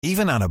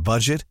Even on a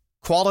budget,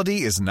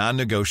 quality is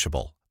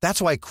non-negotiable.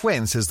 That's why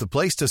Quince is the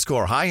place to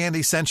score high-end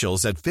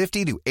essentials at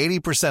 50 to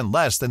 80%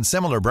 less than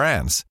similar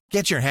brands.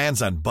 Get your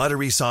hands on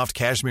buttery soft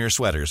cashmere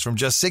sweaters from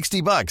just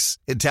 $60,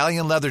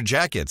 Italian leather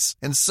jackets,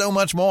 and so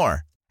much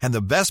more. And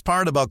the best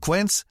part about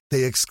Quince,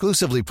 they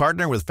exclusively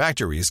partner with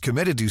factories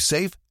committed to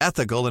safe,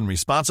 ethical, and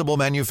responsible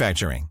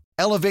manufacturing.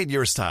 Elevate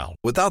your style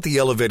without the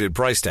elevated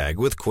price tag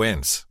with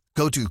Quince.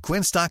 Go to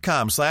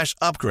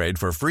quince.com/upgrade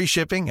for free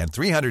shipping and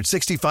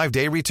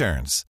 365-day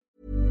returns.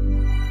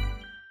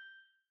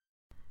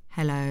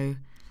 Hello.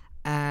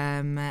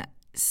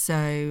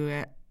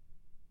 So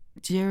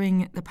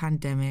during the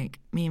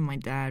pandemic, me and my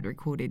dad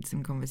recorded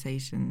some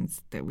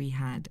conversations that we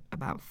had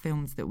about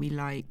films that we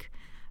like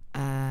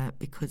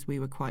because we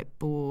were quite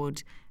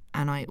bored.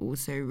 And I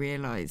also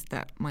realised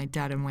that my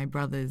dad and my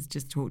brothers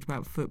just talked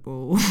about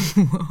football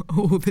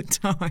all the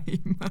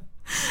time.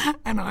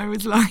 And I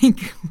was like,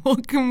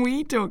 what can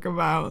we talk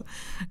about?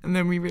 And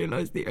then we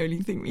realised the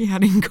only thing we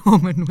had in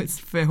common was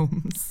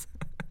films.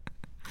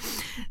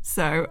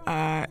 So,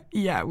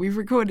 we've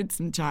recorded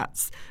some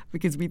chats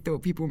because we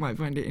thought people might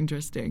find it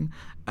interesting.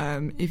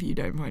 If you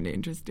don't find it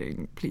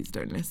interesting, please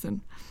don't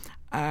listen.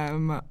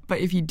 But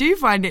if you do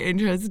find it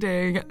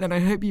interesting, then I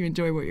hope you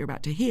enjoy what you're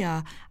about to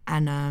hear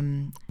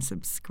and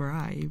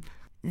subscribe.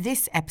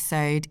 This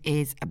episode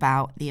is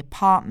about The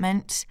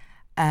Apartment,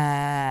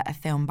 a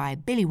film by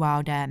Billy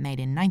Wilder made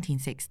in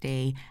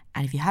 1960.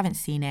 And if you haven't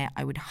seen it,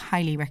 I would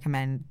highly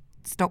recommend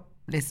stop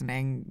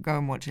listening, go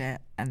and watch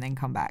it, and then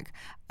come back.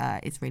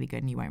 It's really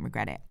good and you won't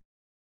regret it.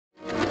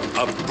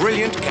 A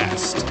brilliant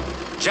cast.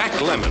 Jack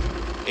Lemmon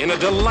in a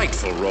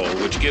delightful role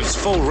which gives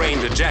full rein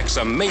to Jack's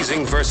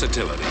amazing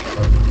versatility.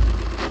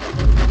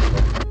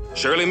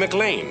 Shirley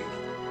MacLaine,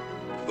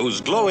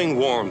 whose glowing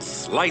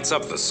warmth lights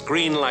up the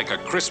screen like a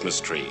Christmas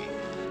tree.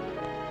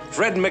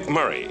 Fred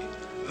MacMurray.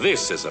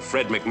 This is a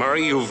Fred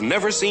MacMurray you've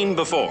never seen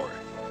before.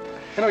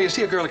 You know, you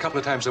see a girl a couple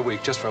of times a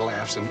week just for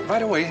laughs, and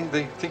right away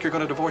they think you're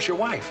going to divorce your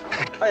wife.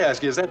 I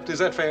ask you, is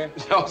that fair?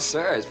 No,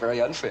 sir, it's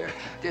very unfair,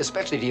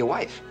 especially to your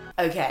wife.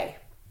 Okay,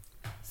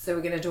 so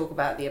we're going to talk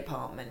about The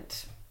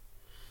Apartment.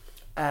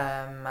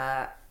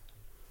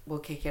 We'll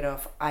kick it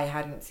off. I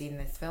hadn't seen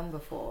this film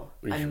before.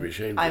 You should be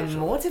ashamed of I'm yourself.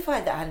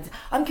 mortified that I hadn't.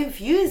 I'm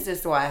confused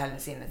as to why I hadn't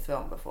seen this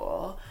film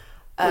before.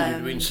 Well,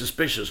 you've been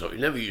suspicious of it.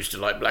 You never used to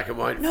like black and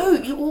white No,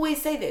 films. you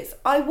always say this.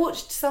 I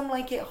watched Some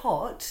Like It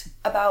Hot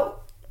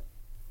about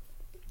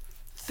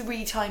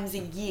 3 times a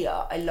year.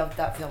 I loved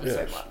that film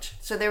so much.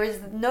 So there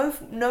is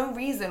no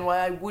reason why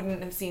I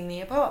wouldn't have seen The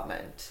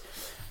Apartment.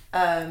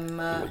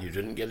 Well, you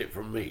didn't get it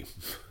from me.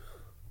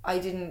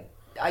 You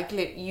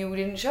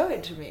didn't show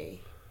it to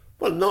me.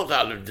 Well, not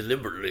out of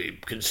deliberately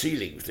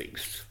concealing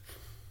things.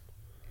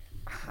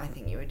 I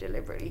think you were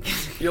deliberately.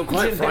 You're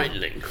quite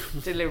frightening.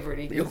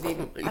 Deliberately.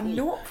 I'm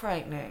not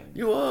frightening.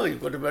 You are.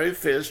 You've got a very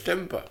fierce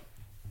temper.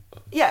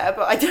 Yeah,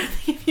 but I don't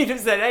think if you'd have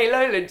said, "Hey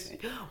Lola,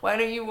 why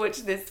don't you watch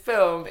this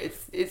film?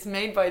 It's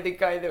made by the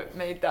guy that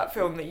made that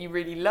film that you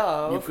really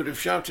love." You could have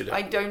shouted at me.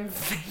 I don't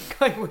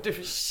think I would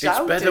have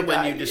shouted. It's better when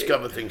at you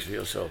discover things for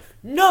yourself.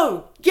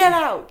 No, get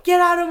out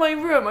of my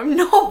room. I'm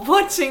not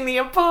watching The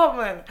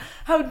Apartment.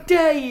 How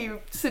dare you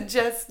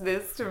suggest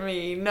this to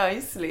me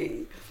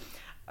nicely?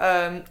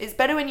 It's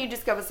better when you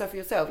discover stuff for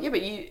yourself. Yeah,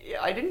 but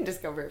I didn't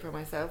discover it for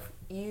myself.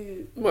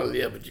 Well,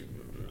 yeah, but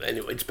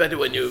anyway, it's better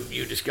when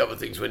you discover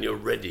things when you're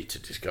ready to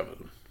discover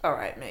them. All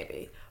right,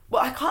 maybe.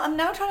 Well, I'm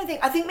now trying to think.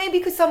 I think maybe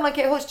because Some Like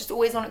It Hot's just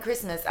always on at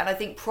Christmas, and I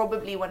think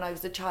probably when I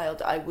was a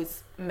child, I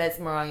was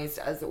mesmerised,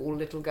 as all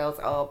little girls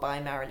are,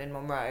 by Marilyn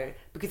Monroe,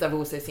 because I've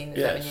also seen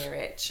The 7-Year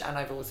Itch, and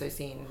I've also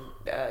seen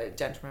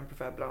Gentlemen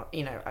Prefer Blondes.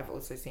 You know, I've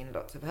also seen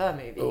lots of her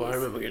movies. Oh, I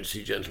remember going to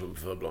see Gentlemen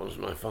Prefer Blondes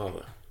with my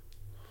father.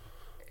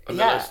 And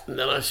Yeah.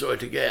 then I saw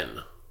it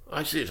again.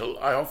 I see it.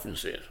 I often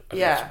see it. I think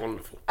Yeah. it's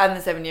wonderful. And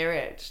The 7-Year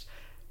Itch.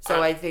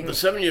 So I think The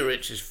 7-Year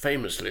Itch is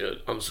famously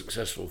an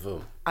unsuccessful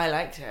film. I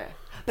liked her.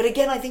 But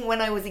again, I think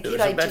when I was a kid,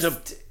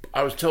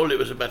 I was told it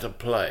was a better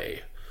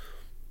play.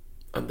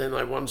 And then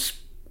I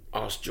once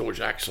asked George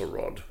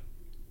Axelrod,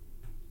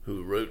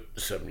 who wrote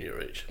The 7-Year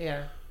Itch.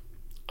 Yeah.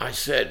 I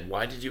said,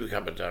 "Why did you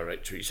become a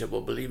director?" He said,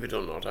 "Well, believe it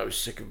or not, I was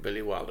sick of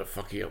Billy Wilder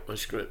fucking up my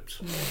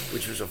scripts,"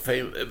 which was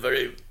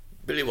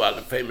Billy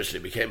Wilder famously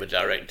became a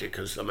director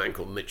because a man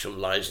called Mitchell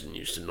Leisen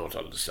used to not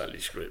understand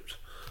his scripts.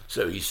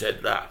 So he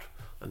said that.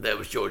 And there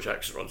was George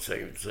Axelrod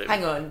saying the same.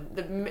 Hang on,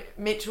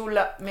 Mitchell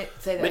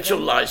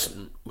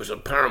Leisen was a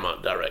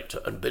Paramount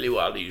director, and Billy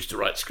Wilder used to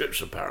write scripts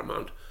for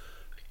Paramount.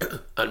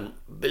 And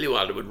Billy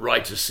Wilder would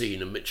write a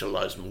scene, and Mitchell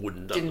Leisen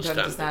didn't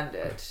understand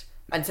it.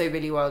 And so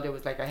Billy Wilder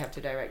was like, "I have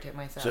to direct it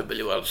myself." So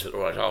Billy Wilder said,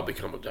 "All right, I'll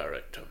become a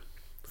director."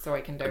 So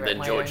I can direct my own.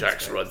 And then George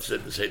Axelrod scripts.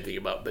 said the same thing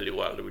about Billy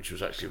Wilder, which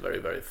was actually very,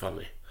 very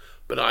funny.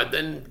 But I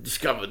then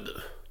discovered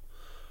that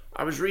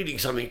I was reading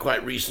something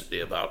quite recently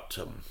about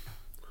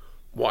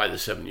why The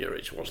 7-Year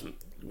Itch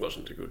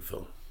wasn't a good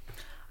film.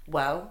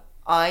 Well,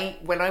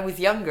 when I was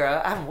younger,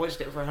 I haven't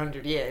watched it for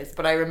 100 years,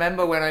 but I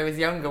remember when I was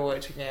younger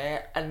watching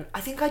it, and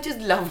I think I just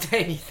loved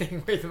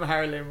anything with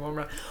Marilyn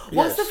Monroe.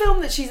 What's the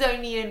film that she's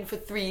only in for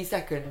 3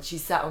 seconds? She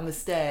sat on the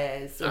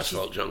stairs.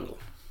 Asphalt Jungle.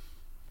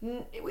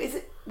 Is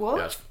it what?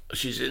 Yes,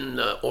 she's in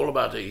All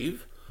About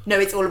Eve. No,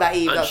 it's All About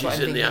Eve. And That's what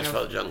she's I'm in the thinking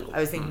Asphalt of. Jungle. I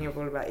was thinking of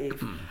All About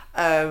Eve.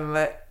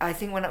 I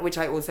think which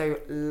I also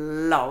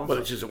love. Well,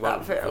 it is a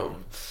wonderful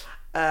film.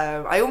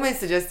 I almost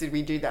suggested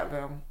we do that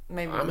film.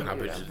 Maybe I'm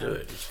happy to do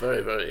it. It's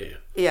very, very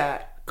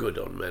good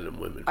on men and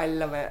women. I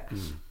love it.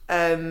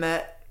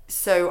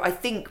 So I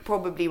think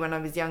probably when I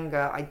was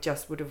younger, I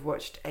just would have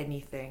watched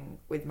anything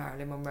with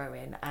Marilyn Monroe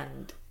in,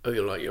 and Oh,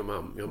 you're like your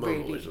mum. Your mum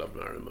Really? always loved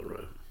Marilyn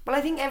Monroe. well,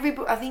 I think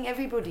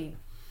everybody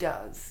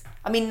does.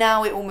 I mean,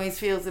 now it almost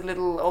feels a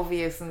little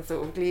obvious and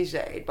sort of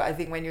cliched, but I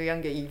think when you're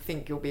younger, you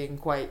think you're being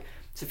quite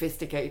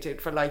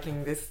sophisticated for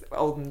liking this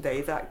olden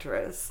days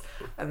actress,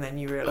 and then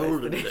you realise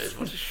Olden that it's... days.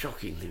 What a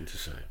shocking thing to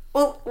say.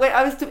 Well, when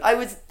I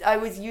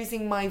was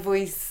using my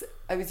voice.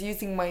 I was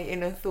using my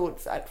inner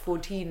thoughts at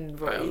 14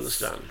 voice. I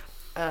understand.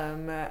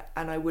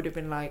 And I would have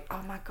been like,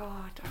 oh my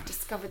God, I've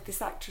discovered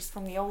this actress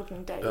from the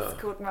olden days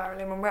called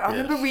Marilyn Monroe. I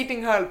remember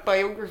reading her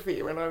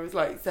biography when I was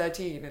like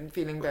 13 and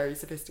feeling very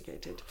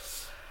sophisticated.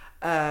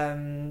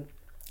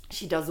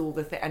 She does all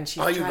the things, and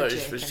she's Are tragic. you very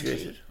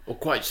sophisticated? Or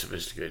quite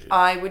sophisticated?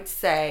 I would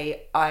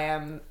say I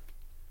am.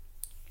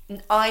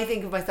 I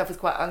think of myself as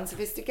quite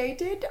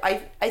unsophisticated.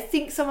 I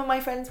think some of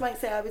my friends might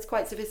say I was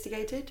quite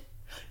sophisticated.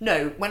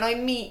 No, when I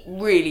meet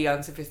really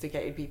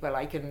unsophisticated people,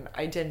 I can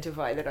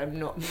identify that I'm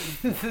not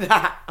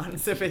that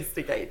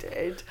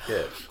unsophisticated.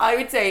 Yes. I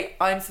would say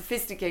I'm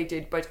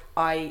sophisticated, but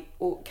I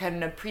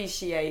can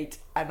appreciate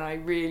and I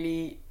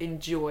really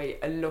enjoy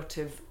a lot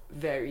of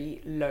very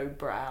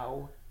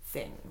lowbrow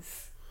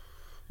things.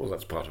 Well,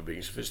 that's part of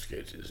being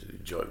sophisticated, is the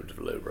enjoyment of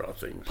lowbrow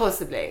things.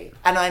 Possibly.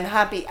 And I'm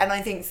happy, and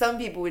I think some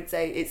people would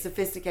say it's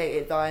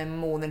sophisticated, that I'm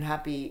more than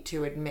happy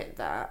to admit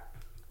that.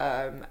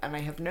 And I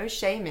have no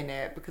shame in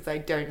it because I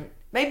don't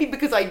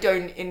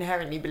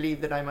inherently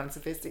believe that I'm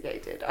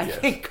unsophisticated. I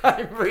think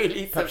I'm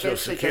really Perhaps you're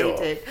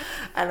sophisticated.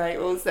 And I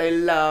also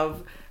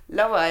love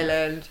Love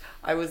Island.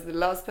 I was the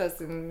last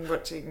person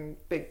watching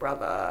Big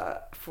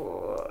Brother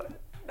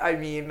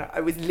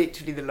I was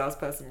literally the last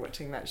person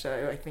watching that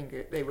show. I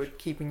think they were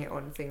keeping it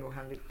on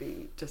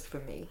single-handedly just for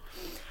me.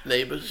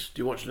 Neighbours?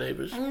 Do you watch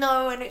Neighbours?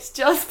 No, and it's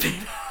just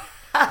been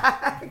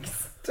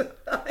axed.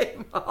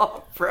 I'm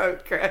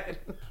heartbroken.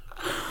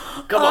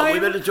 Come on, we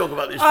better talk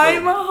about this film.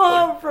 I'm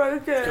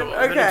heartbroken. Come on,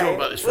 we okay, better talk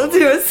about this film. we'll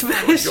do a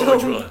special.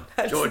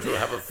 George will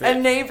have a fit. A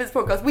Neighbours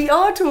podcast. We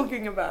are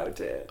talking about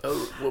it.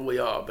 Oh, well, we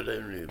are, but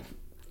only...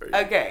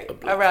 Okay,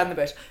 around the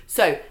bush.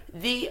 So,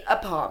 The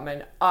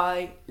Apartment.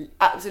 I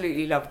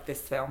absolutely loved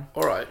this film.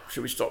 All right,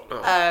 should we stop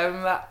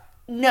now?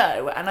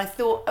 No, and I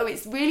thought,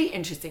 it's really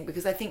interesting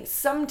because I think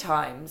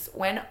sometimes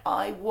when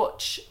I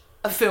watch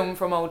a film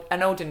from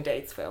an olden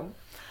days film...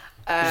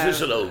 is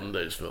this an olden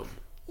days film?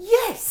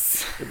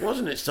 Yes! It was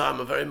in its time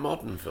a very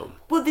modern film.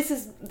 Well, this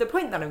is the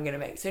point that I'm going to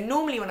make. So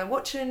normally when I'm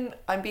watching,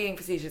 I'm being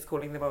facetious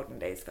calling them olden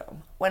days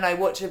film. When I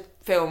watch a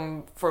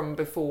film from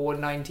before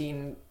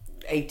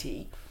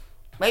 1980...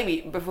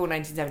 maybe before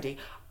 1970,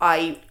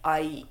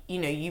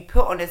 you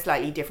put on a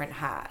slightly different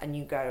hat and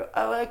you go,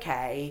 oh,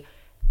 okay,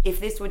 if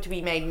this were to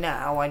be made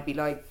now, I'd be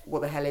like,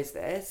 what the hell is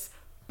this?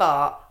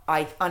 But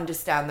I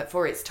understand that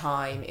for its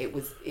time, it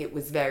was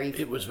very...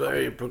 It was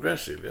very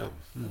progressive, yeah.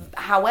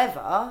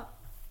 However,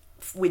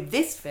 with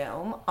this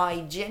film,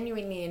 I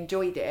genuinely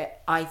enjoyed it,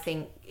 I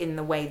think, in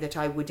the way that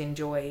I would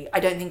enjoy... I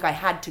don't think I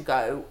had to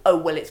go, oh,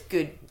 well, it's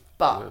good,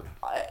 but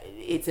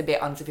it's a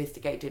bit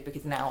unsophisticated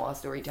because now our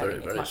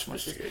storytelling is much more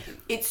sophisticated.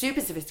 It's super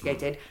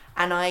sophisticated,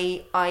 and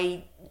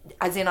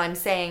I'm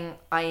saying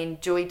I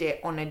enjoyed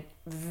it on a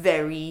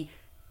very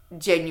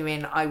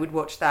genuine. I would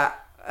watch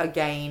that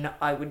again.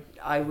 I would.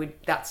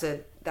 That's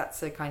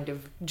a kind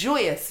of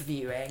joyous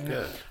viewing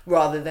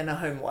rather than a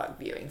homework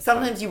viewing.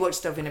 Sometimes you watch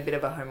stuff in a bit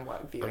of a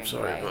homework viewing. I'm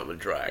sorry, way. I'm a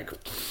drag.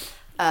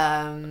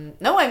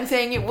 No, I'm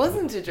saying it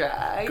wasn't a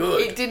drag.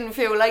 Good. It didn't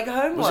feel like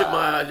homework. Was it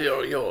my idea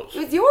or yours?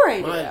 It was your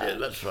idea. My idea,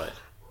 that's right.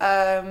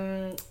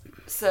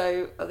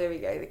 So, there we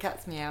go. The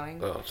cat's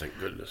meowing. Oh, thank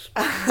goodness.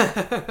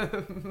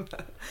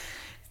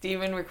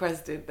 Stephen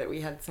requested that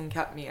we had some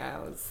cat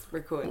meows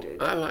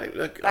recorded. I like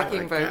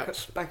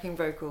cats. Backing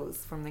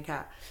vocals from the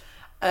cat.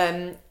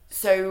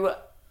 So,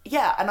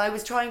 yeah, and I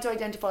was trying to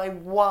identify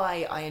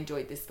why I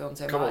enjoyed this film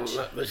so much. Come on,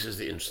 this is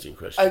the interesting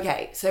question.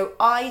 Okay, so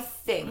I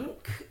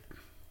think...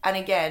 And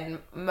again,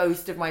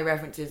 most of my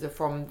references are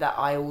from that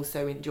I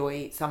also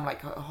enjoy Some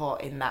Like It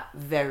Hot in that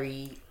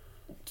very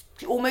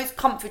almost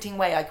comforting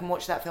way. I can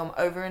watch that film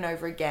over and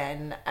over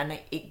again and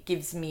it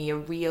gives me a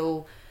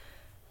real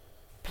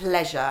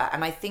pleasure.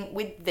 And I think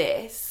with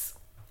this,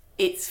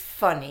 it's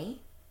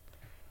funny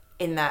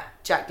in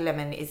that Jack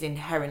Lemmon is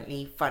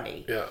inherently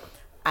funny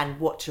and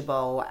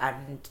watchable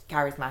and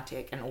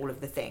charismatic and all of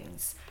the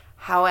things.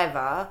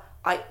 However...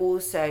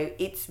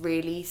 it's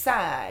really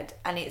sad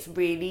and it's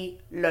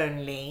really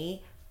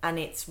lonely and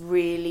it's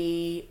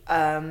really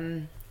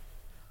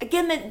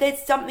again,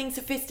 there's something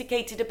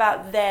sophisticated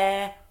about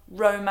their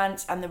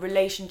romance and the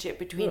relationship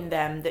between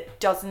them that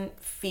doesn't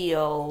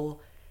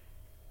feel...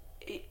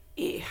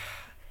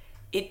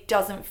 It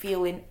doesn't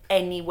feel in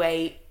any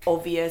way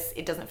obvious.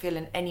 It doesn't feel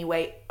in any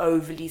way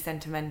overly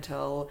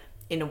sentimental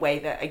in a way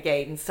that,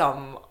 again,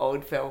 some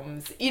old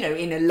films, in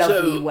a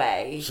lovely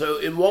way. So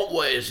in what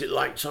way is it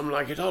like Some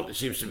Like It Hot? It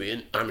seems to be,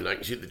 I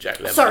can see the Jack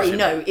Lemmon. Sorry,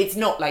 no, it's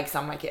not like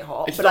Some Like It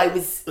Hot. It's but not, I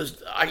was...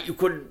 you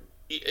couldn't...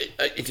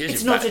 It is.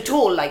 It's not at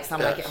all like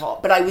Some Like It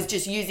Hot, but I was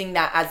just using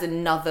that as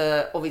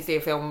another, obviously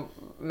a film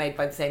made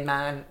by the same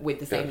man with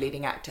the same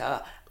leading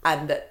actor,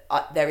 and that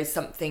there is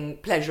something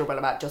pleasurable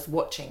about just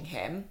watching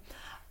him.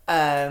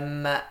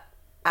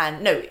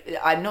 And no,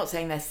 I'm not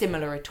saying they're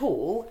similar at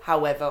all.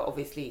 However,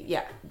 obviously,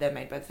 they're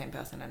made by the same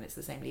person and it's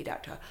the same lead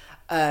actor.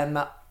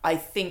 I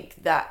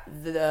think that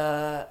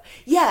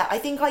I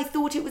think I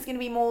thought it was going to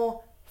be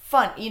more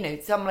fun.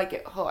 Some Like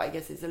It Hot, I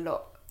guess it's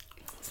not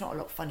a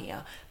lot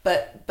funnier,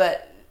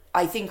 but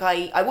I think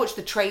I watched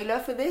the trailer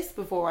for this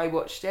before I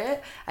watched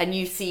it, and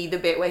you see the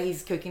bit where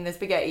he's cooking the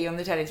spaghetti on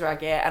the tennis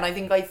racket, and I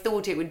think I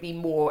thought it would be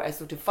more a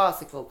sort of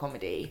farcical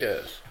comedy.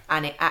 Yes.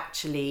 And it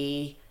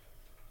actually...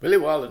 Billy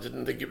Wilder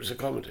didn't think it was a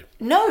comedy.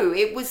 No,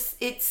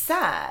 it's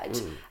sad.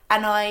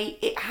 And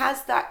it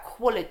has that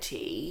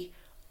quality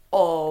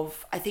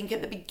of, I think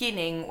at the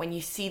beginning when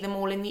you see them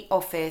all in the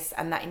office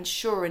and that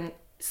insurance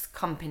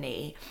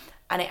company,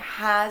 and it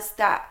has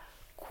that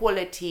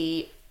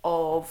quality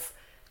of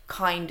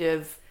kind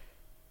of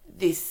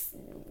this,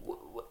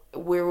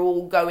 we're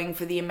all going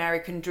for the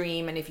American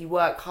dream, and if you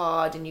work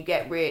hard and you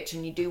get rich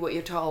and you do what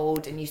you're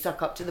told and you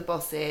suck up to the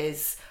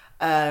bosses,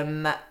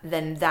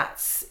 then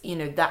that's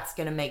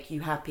going to make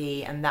you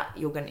happy, and that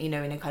you're going to,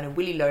 in a kind of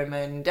Willy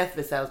Loman, Death of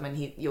a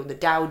Salesman, you're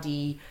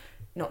the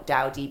not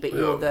dowdy, but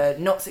you're the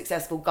not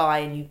successful guy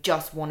and you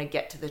just want to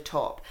get to the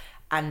top.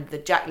 And the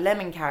Jack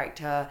Lemmon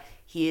character,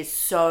 he is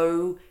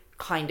so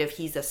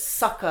he's a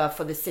sucker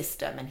for the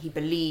system, and he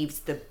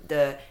believes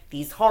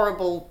these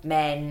horrible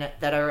men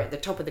that are at the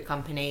top of the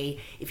company,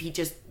 if he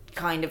just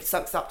kind of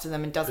sucks up to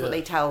them and does what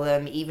they tell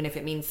them, even if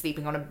it means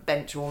sleeping on a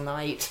bench all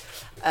night,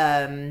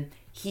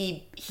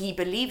 he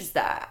believes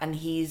that, and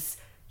he's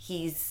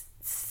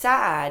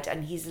sad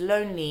and he's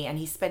lonely and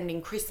he's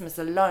spending Christmas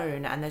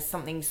alone, and there's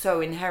something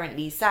so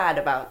inherently sad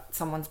about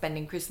someone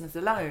spending Christmas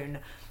alone,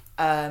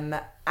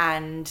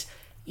 and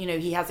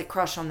he has a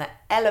crush on the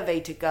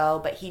elevator girl,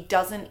 but he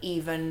doesn't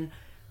even,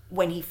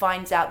 when he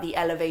finds out the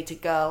elevator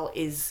girl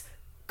is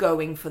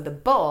going for the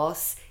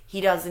boss,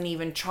 he doesn't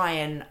even try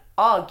and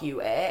argue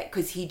it,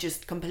 because he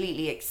just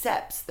completely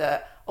accepts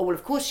that, oh, well,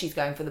 of course she's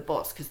going for the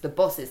boss, because the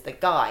boss is the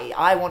guy.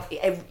 I want to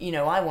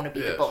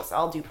be the boss.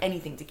 I'll do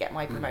anything to get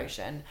my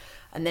promotion.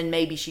 And then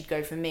maybe she'd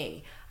go for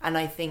me. And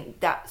I think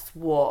that's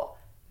what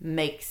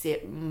makes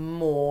it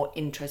more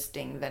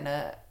interesting than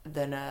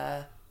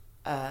a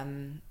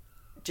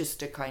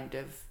just a kind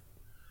of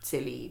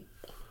silly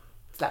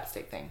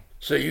slapstick thing.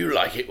 So you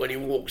like it when he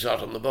walks out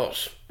on the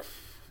boss,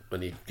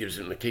 when he gives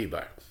him the key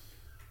back?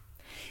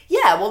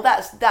 Yeah, well,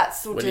 that's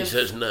sort when of... he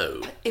says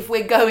no. If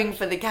we're going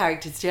for the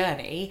character's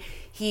journey,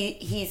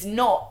 he's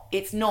not...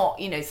 It's not,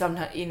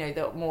 sometimes,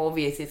 the more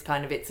obvious is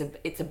kind of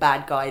it's a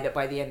bad guy that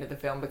by the end of the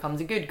film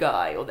becomes a good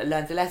guy or that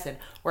learns a lesson.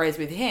 Whereas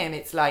with him,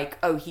 it's like,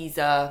 oh, he's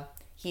a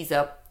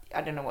I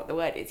don't know what the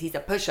word is. He's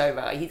a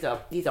pushover.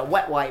 He's a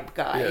wet wipe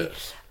guy.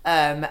 Yes.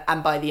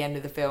 And by the end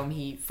of the film,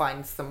 he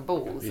finds some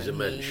balls. He's a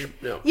mensch.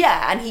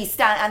 Yeah, and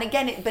and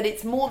again, but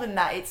it's more than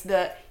that. It's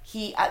that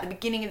he, at the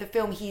beginning of the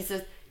film,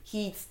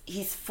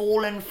 he's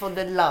fallen for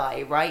the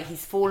lie, right?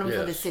 He's fallen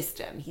for the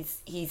system.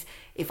 He's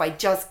if I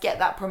just get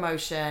that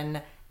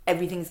promotion,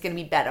 everything's going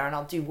to be better, and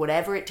I'll do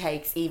whatever it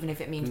takes, even if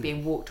it means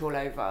being walked all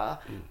over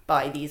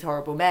by these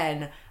horrible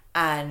men.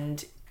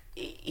 And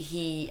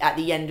he, at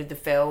the end of the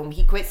film,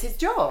 he quits his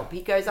job.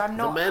 He goes, I'm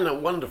not... The men are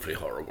wonderfully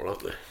horrible,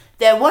 aren't they?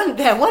 They're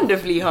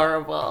wonderfully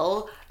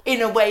horrible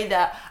in a way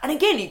that... And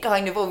again, it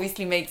kind of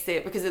obviously makes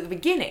it... Because at the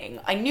beginning,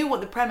 I knew what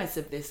the premise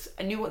of this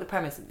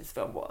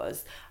film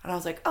was. And I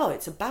was like, oh,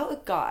 it's about a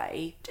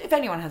guy... If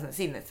anyone hasn't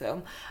seen this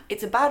film,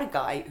 it's about a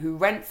guy who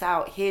rents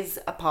out his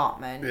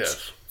apartment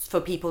for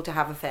people to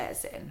have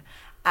affairs in.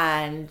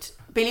 And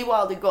Billy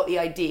Wilder got the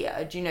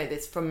idea, do you know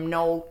this, from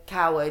Noel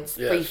Coward's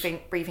Brief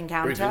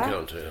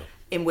Encounter,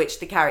 in which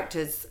the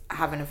characters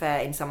have an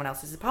affair in someone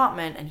else's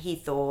apartment, and he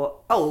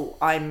thought, oh,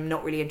 I'm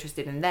not really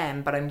interested in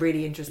them, but I'm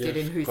really interested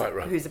in whose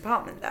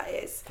apartment that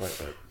is.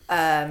 Quite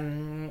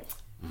right.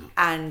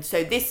 And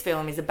so this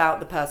film is about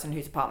the person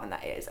whose apartment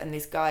that is, and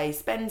this guy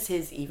spends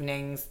his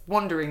evenings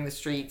wandering the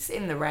streets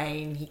in the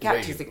rain. He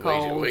catches a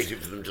cold, waiting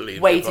for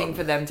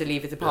them to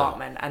leave his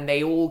apartment, and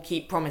they all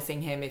keep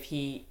promising him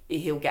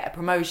he'll get a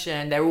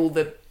promotion. They're all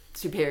the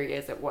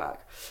superiors at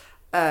work.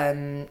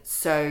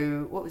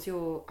 So what was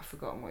I've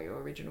forgotten what your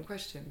original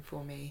question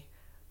for me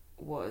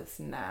was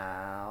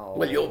now.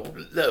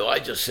 Well, I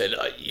just said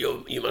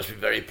you must be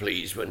very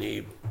pleased when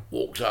he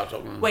walks out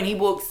on... When he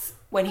walks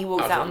when he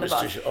walks out on the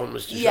bus. On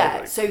Mr.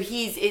 Yeah, Sheldrake. so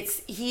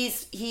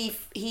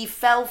he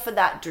fell for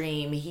that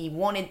dream. He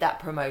wanted that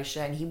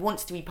promotion. He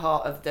wants to be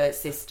part of the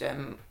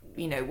system.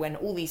 You know, when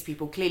all these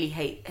people clearly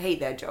hate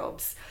their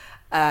jobs.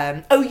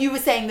 You were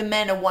saying the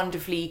men are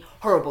wonderfully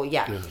horrible.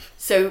 Yeah.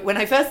 So when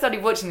I first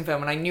started watching the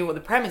film and I knew what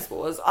the premise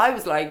was, I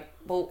was like,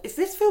 well, is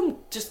this film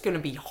just going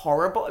to be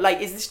horrible?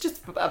 Like, is this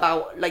just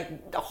about,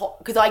 like,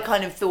 because I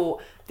kind of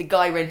thought the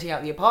guy renting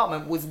out the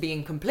apartment was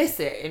being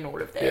complicit in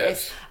all of this.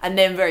 Yes. And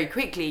then very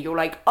quickly you're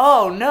like,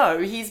 oh no,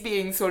 he's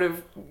being sort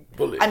of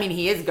bullied. I mean,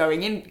 he is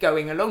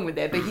going along with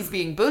it, but he's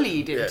being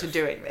bullied into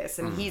doing this,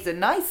 and he's a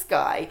nice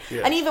guy.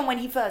 Yeah. And even when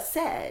he first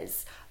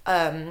says,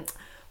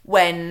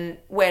 when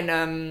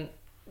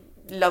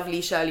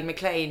lovely Shirley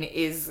MacLaine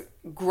is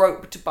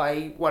groped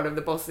by one of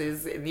the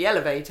bosses in the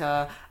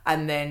elevator,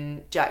 and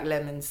then Jack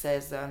Lemmon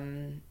says,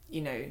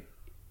 you know,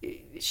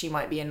 she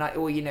might be a nice,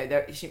 or you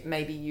know,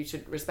 maybe you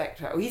should respect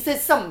her. Or he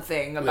says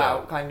something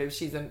about kind of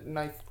she's a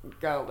nice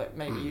girl that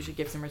maybe you should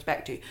give some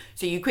respect to.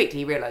 So you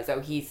quickly realise, oh,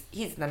 he's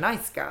the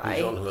nice guy.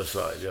 He's on her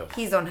side, yeah.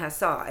 He's on her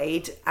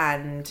side,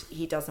 and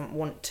he doesn't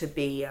want to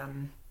be.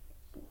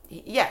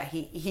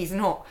 He's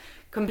not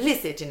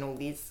complicit in all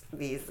these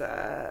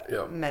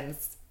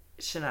men's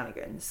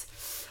shenanigans.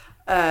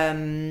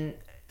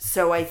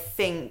 So I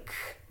think.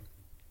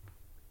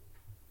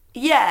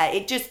 Yeah,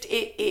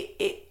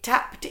 it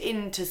tapped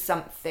into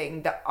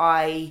something that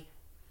I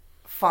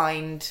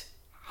find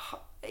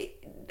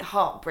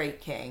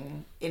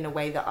heartbreaking in a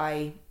way that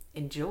I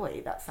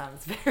enjoy. That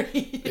sounds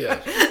very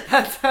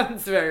that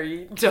sounds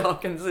very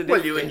dark and sadistic.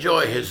 Well, you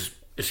enjoy his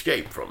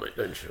escape from it,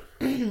 don't you?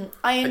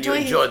 I enjoy. And you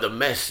enjoy the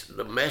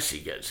mess he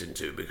gets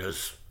into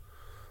because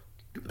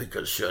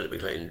Shirley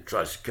MacLaine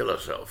tries to kill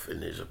herself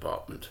in his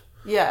apartment.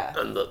 Yeah,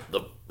 and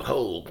the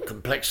whole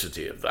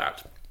complexity of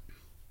that.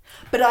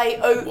 But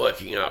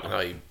working out how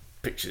he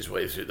picks his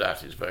way through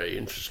that is very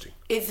interesting.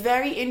 It's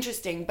very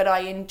interesting, but I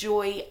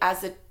enjoy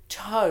as a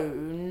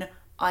tone.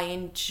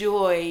 And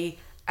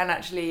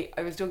actually,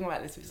 I was talking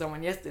about this with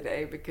someone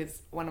yesterday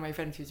because one of my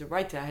friends who's a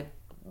writer had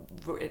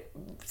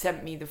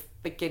sent me the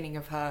beginning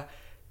of her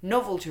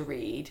novel to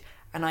read,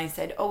 and I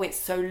said, "Oh, it's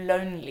so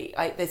lonely.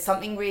 There's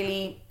something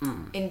really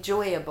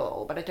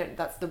enjoyable, but I don't.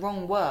 That's the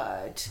wrong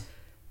word.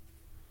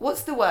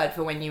 What's the word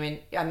for when you?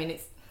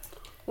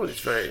 Well,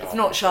 it's very. It's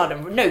not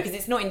Schadenfreude. No, because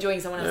it's not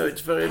enjoying someone else's. No,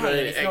 it's very, pain.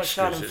 very. It's not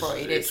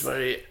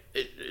Schadenfreude.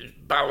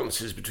 It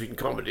balances between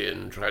comedy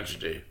and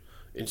tragedy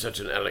in such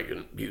an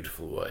elegant,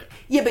 beautiful way.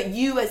 Yeah, but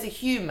you as a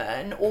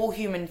human, all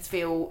humans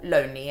feel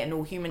lonely, and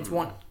all humans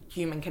want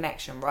human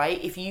connection, right?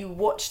 If you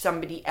watch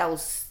somebody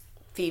else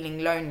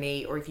feeling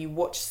lonely, or if you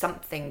watch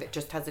something that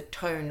just has a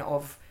tone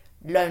of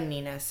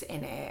loneliness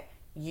in it,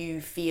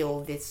 you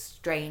feel this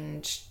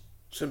strange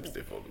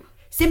sympathy for them.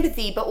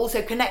 Sympathy, but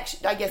also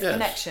connection. I guess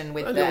connection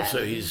with them. And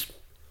also, he's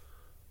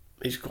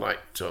quite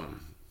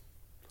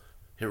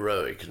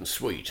heroic and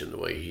sweet in the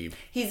way he.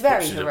 He's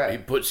very heroic. He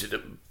puts it.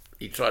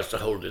 He tries to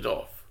hold it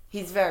off.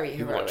 He's very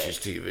heroic. He watches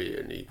TV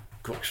and he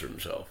cooks for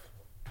himself.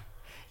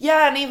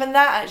 Yeah, and even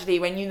that actually,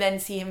 when you then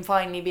see him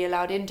finally be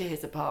allowed into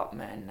his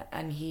apartment,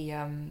 and he,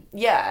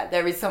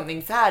 there is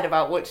something sad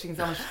about watching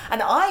someone.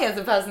 And I, as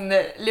a person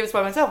that lives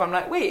by myself, I'm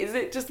like, wait, is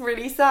it just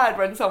really sad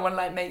when someone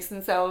like makes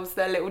themselves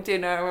their little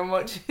dinner and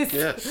watches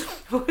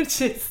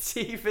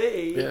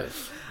TV?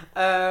 Yes.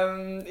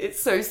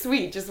 It's so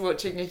sweet just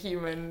watching a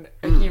human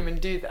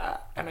do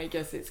that, and I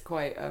guess it's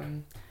quite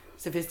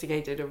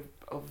sophisticated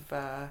of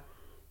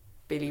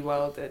Billy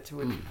Wilder to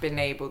have been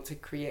able to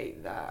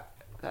create that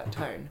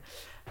tone.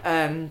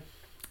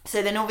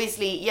 So then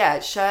obviously,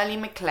 Shirley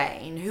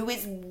MacLaine, who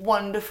is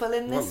wonderful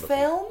in this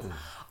film.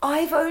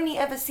 I've only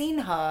ever seen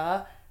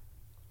her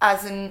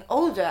as an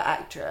older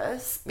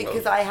actress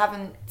because I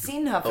haven't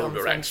seen her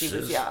films when she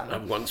was young.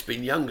 Have once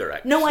been younger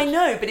actresses. No, I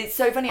know, but it's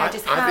so funny. I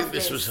think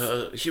this was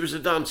her. She was a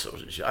dancer,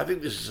 wasn't she? I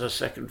think this is her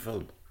second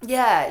film.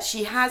 Yeah,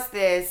 she has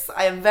this.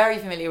 I am very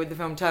familiar with the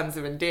film Terms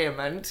of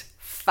Endearment.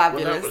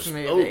 Fabulous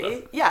movie.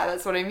 Older. Yeah,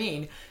 that's what I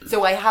mean.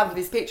 So I have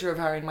this picture of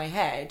her in my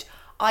head.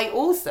 I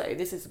also,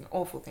 this is an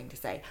awful thing to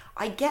say,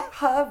 I get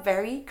her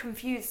very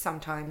confused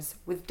sometimes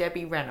with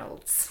Debbie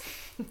Reynolds.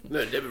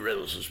 No, Debbie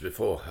Reynolds was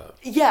before her.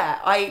 Yeah,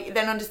 I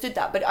then understood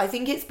that, but I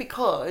think it's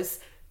because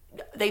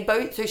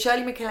so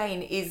Shirley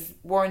MacLaine is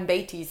Warren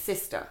Beatty's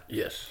sister.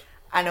 Yes.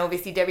 And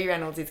obviously Debbie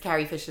Reynolds is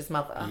Carrie Fisher's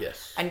mother.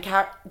 Yes. And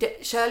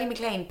Shirley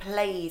MacLaine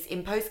plays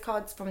in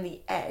Postcards from the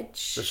Edge.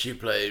 So she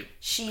plays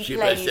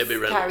Debbie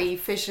Reynolds. Carrie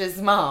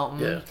Fisher's mum.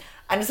 Yeah.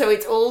 And so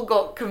it's all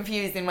got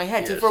confused in my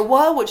head. Yes. So for a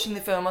while watching the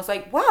film, I was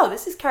like, wow,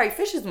 this is Carrie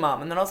Fisher's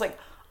mum. And then I was like,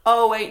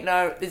 oh, wait,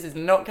 no, this is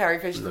not Carrie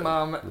Fisher's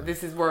mum. No.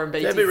 This is Warren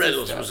Beatty's Debbie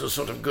Reynolds sister. was a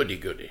sort of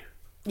goody-goody.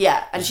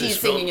 Yeah, and she's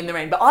Singing in the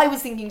Rain. But I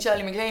was thinking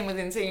Shirley MacLaine was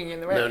in Singing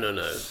in the Rain.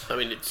 No. I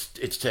mean,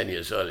 it's 10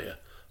 years earlier.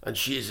 And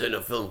she's in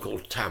a film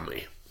called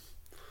Tammy.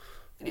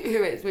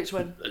 Who is? Which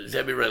one?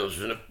 Debbie Reynolds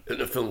was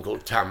in a film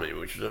called Tammy,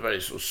 which was a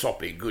very sort of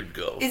soppy, good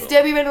girl Is film.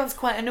 Debbie Reynolds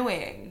quite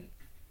annoying?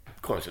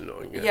 quite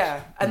annoying, yes.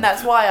 Yeah, and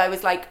that's why I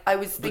was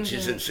thinking... But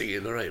she's in Singing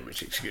in the Rain,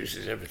 which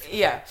excuses everything.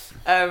 Yeah,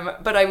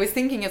 but I was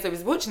thinking as I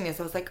was watching this,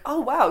 I was like,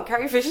 oh wow,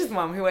 Carrie Fisher's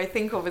mum, who I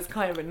think of as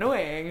kind of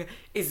annoying,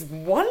 is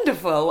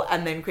wonderful,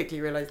 and then quickly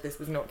realised this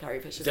was not Carrie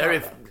Fisher's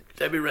mother.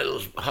 Debbie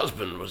Reynolds'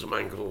 husband was a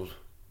man called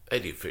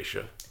Eddie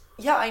Fisher.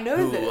 Yeah, I know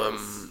who,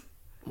 this.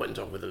 Went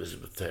on with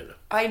Elizabeth Taylor.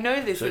 I know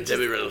this. So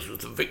Debbie Reynolds was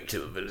the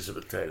victim of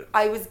Elizabeth Taylor.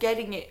 I was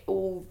getting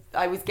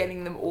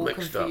them all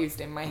Mixed confused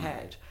up. in my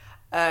head.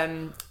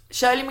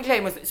 Shirley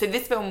MacLaine so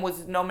this film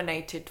was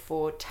nominated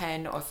for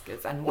 10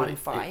 Oscars and won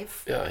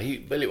 5.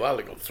 Billy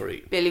Wilder got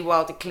 3. Billy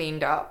Wilder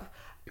cleaned up.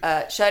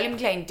 Shirley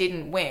MacLaine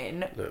didn't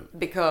win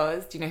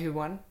because, do you know who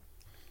won?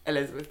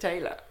 Elizabeth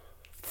Taylor.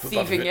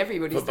 Thieving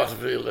everybody's for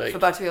Butterfield 8. For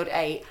Butterfield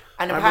 8.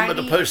 And I remember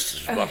the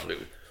posters for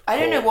Butterfield. I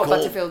don't know what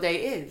Butterfield 8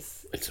 is.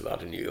 It's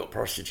about a New York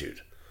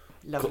prostitute.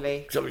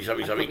 Lovely.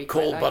 Something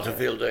called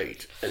Butterfield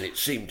 8, and it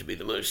seemed to be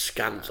the most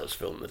scandalous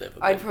film that ever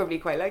been. I'd probably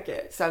quite like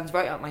it. Sounds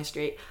right up my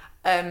street.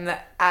 And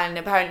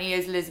apparently,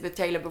 as Elizabeth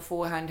Taylor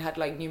beforehand had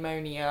like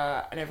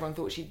pneumonia, and everyone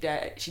thought she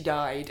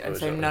died, and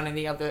so none of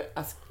the other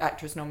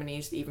actress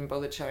nominees even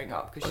bothered showing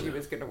up because she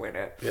was going to win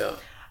it. Yeah.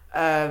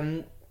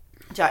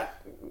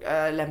 Jack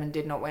Lemmon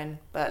did not win,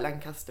 but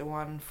Lancaster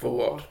won for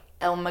what?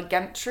 Elmer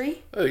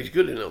Gantry. Oh, he's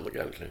good in Elmer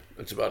Gantry.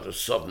 It's about a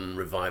southern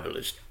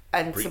revivalist.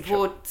 And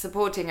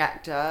supporting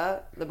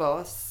actor, the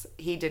boss,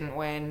 he didn't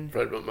win.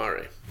 Fred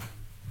MacMurray.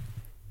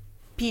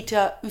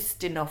 Peter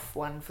Ustinov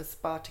won for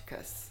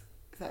Spartacus.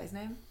 Is that his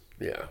name?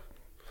 Yeah.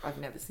 I've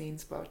never seen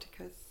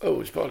Spartacus.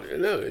 Oh,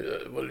 Spartacus.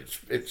 No, well,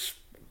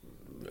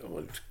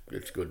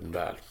 it's good and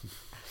bad.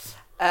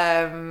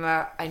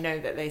 I know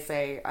that they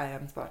say I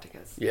am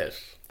Spartacus.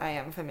 Yes. I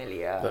am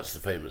familiar. That's the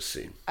famous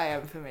scene. I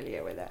am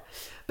familiar with it.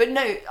 But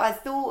no, I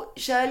thought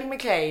Shirley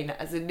MacLaine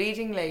as a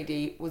leading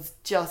lady was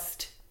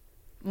just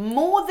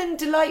more than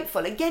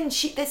delightful. Again,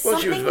 she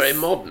was very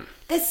modern.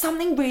 There's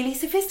something really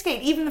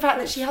sophisticated. Even the fact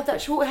that she had that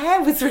short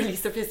hair was really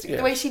sophisticated. Yeah.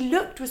 The way she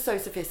looked was so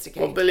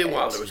sophisticated. Well, Billy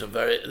Wilder was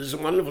there's a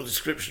wonderful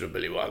description of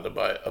Billy Wilder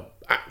by an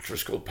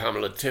actress called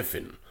Pamela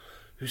Tiffin,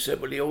 who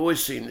said, well, he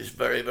always seen this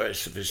very, very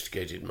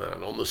sophisticated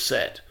man on the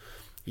set.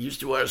 He used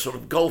to wear a sort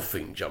of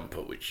golfing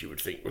jumper, which you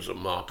would think was a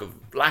mark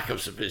of lack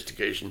of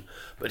sophistication,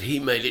 but he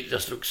made it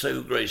just look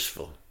so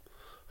graceful.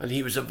 And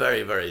he was a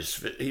very, very,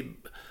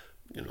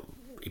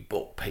 he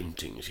bought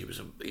paintings. He was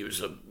a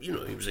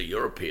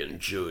European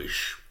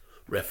Jewish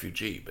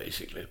refugee,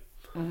 basically.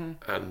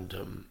 Mm-hmm.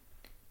 And,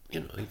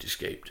 he'd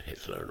escaped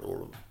Hitler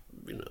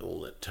and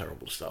all that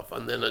terrible stuff,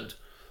 and then had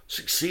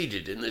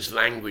succeeded in this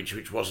language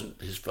which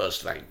wasn't his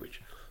first language,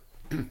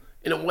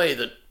 in a way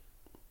that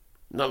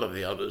none of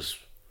the others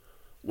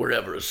were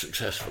ever as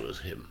successful as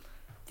him.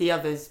 The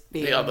others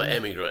being... The other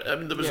emigres. I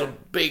mean, there was a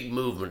big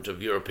movement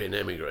of European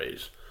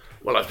emigres.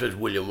 Well, I suppose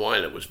William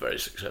Wyler was very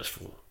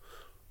successful.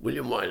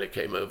 William Wyler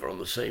came over on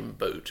the same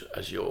boat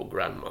as your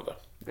grandmother.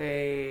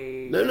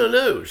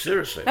 No,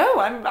 seriously. No,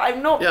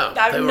 I'm not...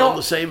 Yeah, they were on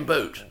the same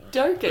boat.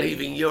 Joking.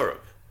 Leaving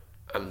Europe.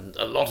 And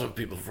a lot of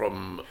people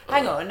from...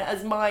 Hang on,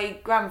 as my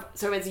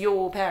so as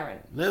your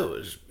parent? No,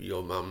 as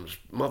your mum's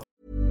mother.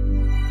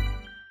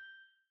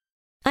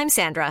 I'm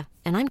Sandra,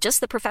 and I'm just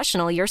the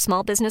professional your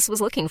small business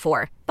was looking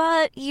for.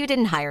 But you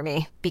didn't hire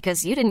me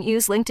because you didn't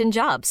use LinkedIn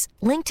Jobs.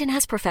 LinkedIn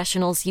has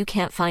professionals you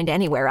can't find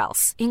anywhere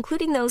else,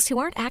 including those who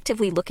aren't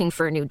actively looking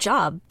for a new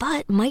job,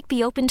 but might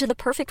be open to the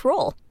perfect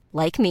role,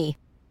 like me.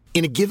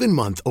 In a given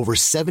month, over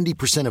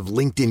 70% of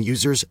LinkedIn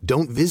users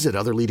don't visit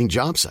other leading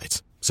job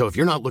sites. So if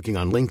you're not looking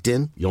on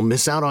LinkedIn, you'll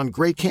miss out on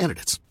great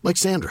candidates like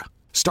Sandra.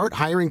 Start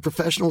hiring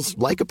professionals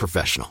like a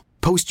professional.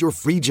 Post your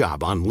free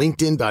job on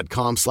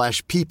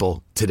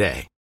linkedin.com/people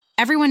today.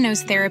 Everyone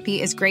knows therapy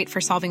is great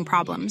for solving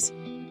problems,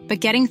 but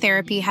getting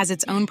therapy has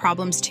its own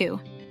problems too,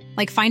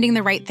 like finding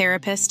the right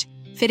therapist,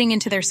 fitting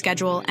into their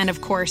schedule, and of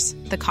course,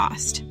 the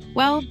cost.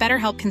 Well,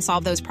 BetterHelp can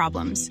solve those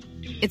problems.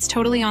 It's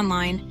totally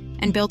online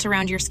and built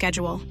around your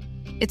schedule.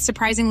 It's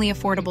surprisingly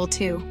affordable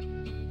too.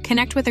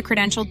 Connect with a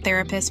credentialed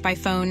therapist by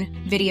phone,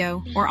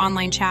 video, or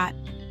online chat,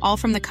 all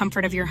from the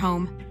comfort of your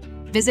home.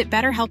 Visit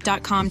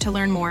BetterHelp.com to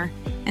learn more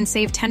and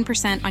save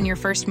 10% on your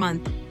first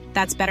month.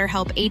 That's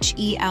BetterHelp,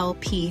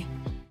 H-E-L-P.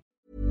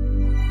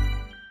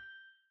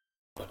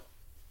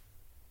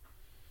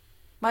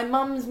 My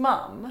mum's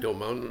mum? Your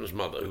mum's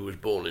mother, who was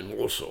born in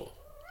Warsaw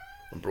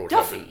and brought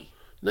Duffy. up in...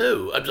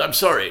 No, I'm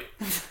sorry.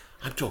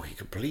 I'm talking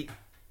complete...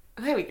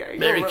 There we go.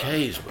 Mary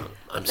Kay's mum.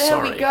 I'm there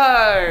sorry.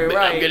 There we go.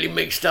 Right. I'm getting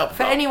mixed up.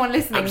 For anyone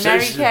listening,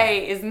 Mary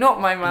Kay is not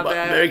my mother.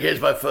 Mary Kay is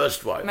my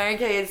first wife. Mary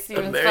Kay is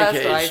Stephen's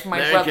first wife, my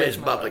brother's Mary Kay's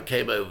mother. mother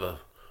came over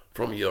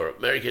from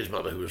Europe. Mary Kay's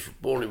mother, who was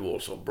born in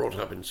Warsaw, brought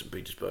up in St.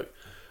 Petersburg,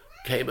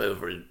 came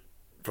over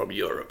from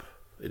Europe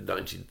in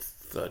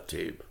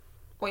 1913.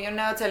 Well, you're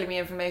now telling me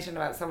information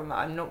about someone that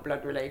I'm not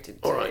blood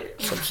related to. All right,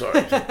 I'm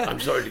sorry. I'm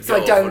sorry to go. So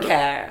I don't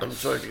care. I'm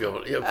sorry to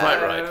go. You're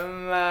quite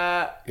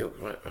right. You're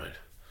quite right.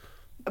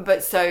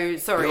 But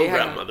sorry. Your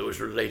grandmother was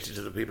related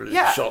to the people who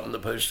shot in the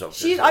post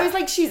office. I was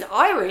like, she's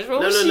Irish. What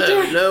was she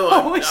doing?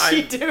 What was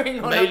she doing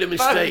on made a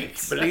mistake.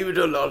 boat? Believe it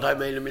or not, I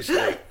made a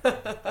mistake.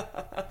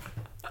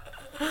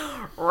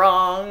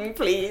 Wrong,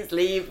 please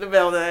leave the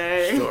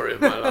building. Story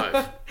of my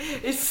life.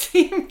 It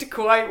seemed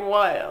quite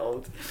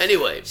wild.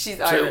 Anyway, She's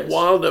so Irish.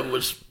 Wilder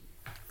was,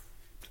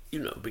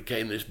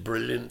 became this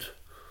brilliant.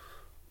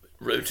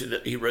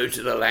 He wrote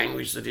in a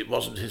language that it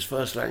wasn't his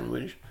first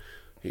language.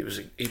 He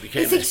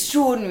became. It's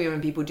extraordinary when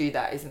people do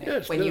that, isn't it?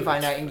 Yes, when you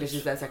find out English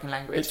is their second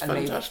language, it's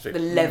fantastic. The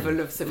level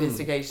of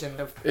sophistication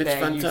of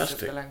their use of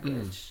the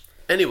language.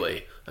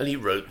 Anyway, and he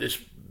wrote this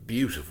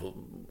beautiful.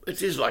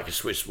 It is like a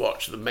Swiss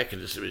watch. The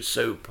mechanism is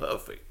so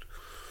perfect.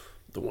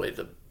 The way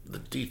the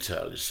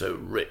detail is so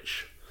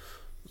rich.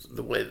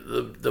 The way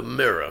the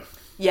mirror.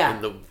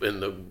 Yeah.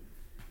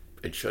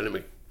 In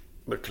Shirley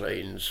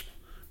MacLaine's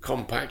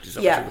Compact, is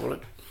that what you call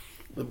it?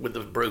 With the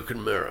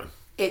broken mirror.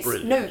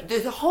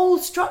 The whole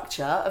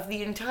structure of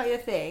the entire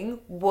thing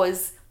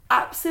was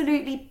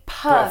absolutely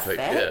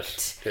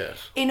perfect.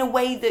 Yes. In a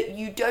way that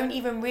you don't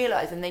even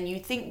realise, and then you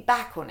think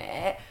back on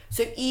it.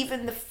 So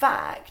even the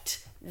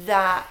fact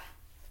that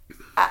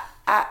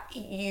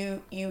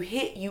you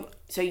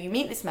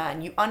meet this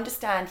man, you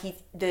understand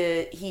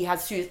he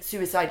has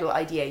suicidal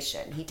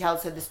ideation. He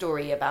tells her the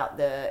story about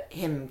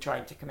him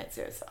trying to commit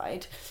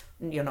suicide.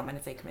 You're not meant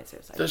to say commit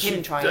suicide. Does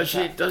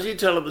he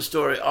tell her the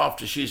story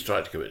after she's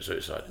tried to commit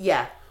suicide?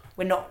 Yeah,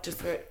 we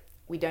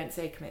don't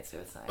say commit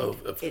suicide. Oh,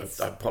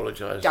 I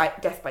apologise.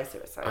 Death by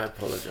suicide. I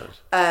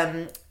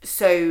apologise.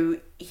 So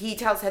he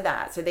tells her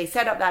that. So they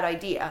set up that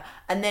idea.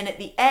 And then at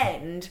the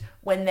end,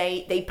 when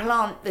they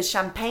plant the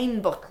champagne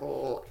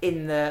bottle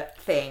in the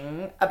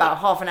thing about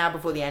half an hour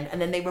before the end,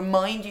 and then they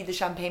remind you the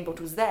champagne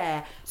bottle's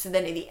there. So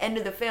then at the end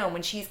of the film,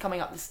 when she's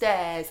coming up the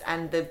stairs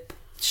and the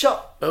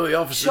shot. Oh, he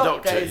offers the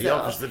doctor. He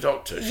offers the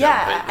doctor.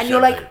 Yeah, and you're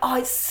like, oh,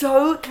 it's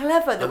so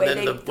clever the way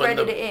they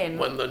threaded it in.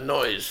 When the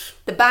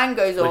bang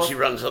goes off. When she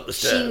runs up the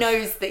stairs. She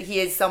knows that he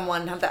is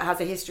someone that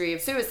has a history of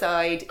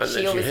suicide. And she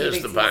then obviously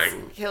hears the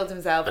bang. Killed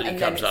himself, and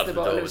then it's the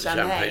bottle of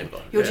champagne.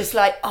 You're just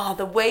like, oh,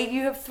 the way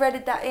you have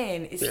threaded that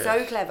in is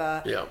so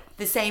clever. Yeah.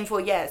 The same so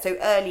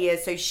earlier,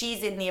 so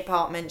she's in the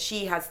apartment.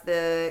 She has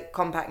the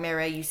compact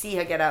mirror. You see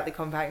her get out the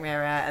compact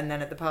mirror, and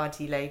then at the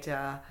party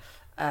later.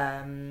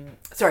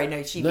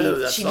 She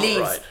leaves.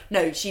 Right.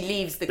 No, she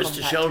leaves the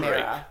compact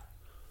mirror.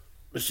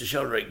 Mr.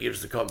 Sheldrake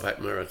gives the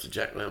compact mirror to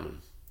Jack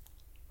Lemmon.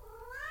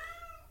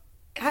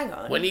 Hang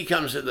on. When he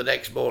comes in the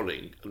next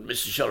morning, and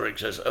Mr. Sheldrake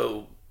says,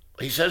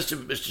 he says to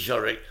Mr.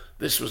 Sheldrake,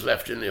 this was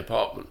left in the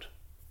apartment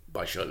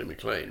by Shirley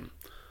MacLaine.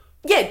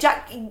 Yeah,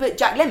 Jack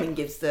Lemmon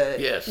gives the...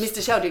 Yes.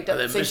 Mr. Sheldrake does.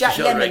 And then so Mr. Jack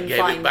Sheldrake Lemmon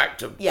gave it back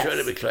to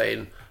Shirley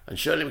MacLaine, and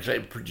Shirley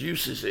MacLaine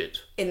produces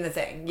it. In the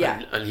thing,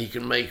 yeah. And he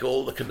can make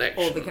all the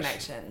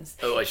connections.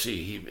 Oh, I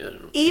see.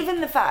 Even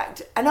the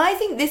fact, and I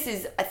think this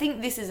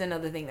is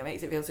another thing that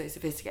makes it feel so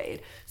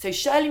sophisticated. So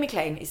Shirley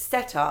MacLaine is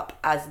set up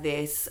as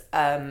this,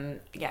 again,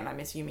 I'm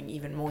assuming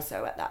even more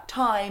so at that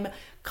time,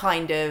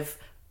 kind of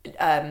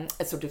a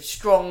sort of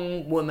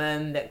strong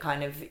woman that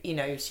kind of,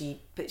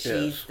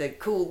 she's the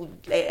cool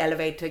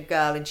elevator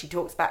girl, and she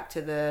talks back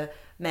to the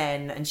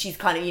men, and she's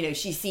kind of,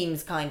 she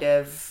seems kind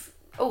of,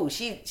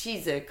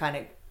 she's a kind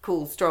of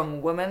cool,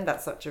 strong woman.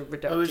 That's such a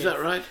reductive... Oh, is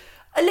that right?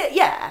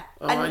 Yeah.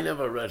 I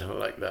never read her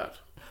like that.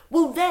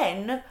 Well,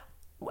 then,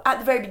 at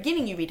the very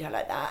beginning you read her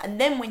like that,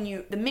 and then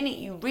the minute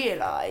you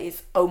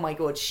realise, oh my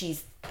God,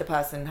 she's the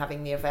person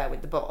having the affair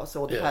with the boss,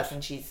 or the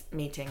person she's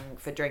meeting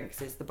for drinks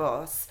is the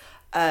boss,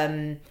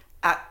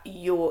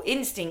 your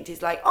instinct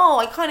is like, oh,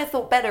 I kind of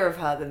thought better of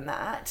her than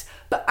that,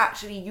 but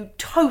actually you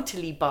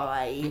totally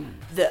buy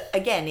that,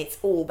 again, it's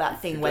all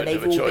that thing where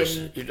they've all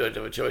been... You don't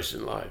have a choice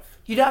in life.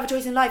 You don't have a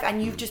choice in life,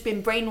 and you've just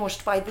been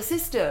brainwashed by the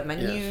system,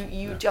 and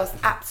you just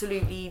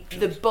absolutely,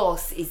 the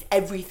boss is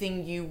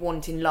everything you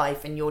want in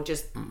life, and you're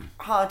just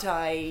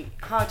hard-eyed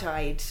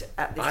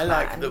at this I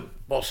like the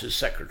boss's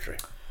secretary.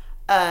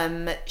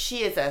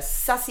 She is a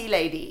sussy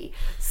lady.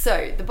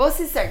 So the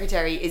boss's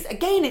secretary is,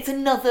 again, it's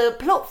another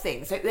plot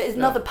thing. So there's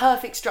another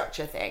perfect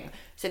structure thing.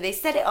 So they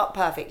set it up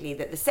perfectly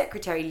that the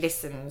secretary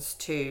listens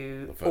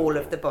to all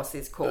of the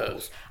boss's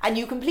calls. And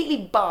you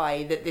completely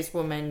buy that this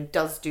woman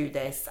does do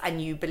this,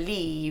 and you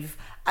believe,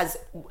 as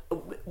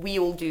we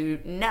all do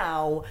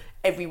now,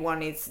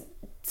 everyone is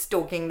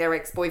stalking their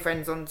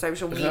ex-boyfriends on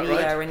social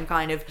media, right? And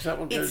kind of... Is that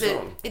what goes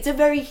on? It's a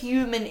very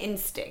human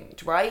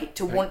instinct, right?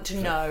 To want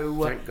to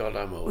know... Thank God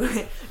I'm old.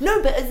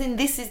 No, but as in,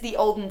 this is the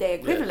olden day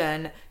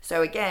equivalent. Yes.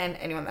 So again,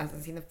 anyone that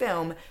hasn't seen the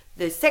film,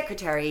 the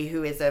secretary,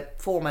 who is a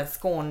former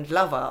scorned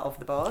lover of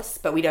the boss,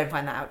 but we don't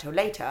find that out till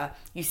later,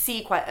 you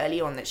see quite early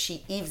on that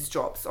she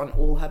eavesdrops on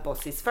all her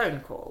boss's phone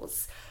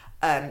calls.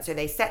 So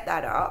they set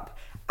that up.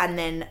 And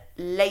then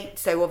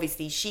so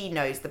obviously she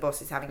knows the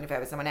boss is having an affair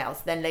with someone else.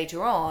 Then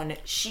later on,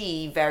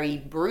 she very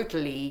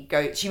brutally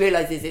she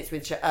realises it's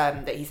with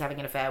that he's having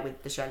an affair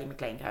with the Shirley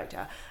MacLaine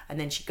character. And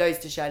then she goes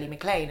to Shirley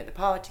MacLaine at the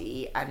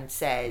party and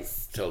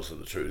tells her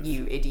the truth.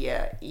 You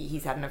idiot,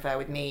 he's had an affair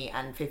with me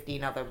and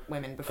 15 other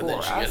women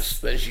before us.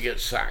 Then she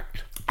gets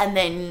sacked. And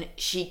then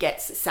she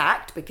gets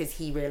sacked because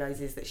he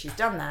realises that she's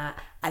done that.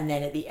 And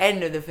then at the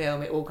end of the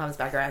film, it all comes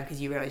back around because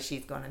you realise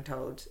she's gone and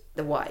told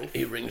the wife.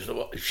 She rings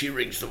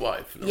the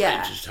wife and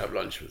Yeah. arranges to have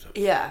lunch with her.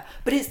 Yeah,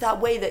 but it's that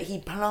way that he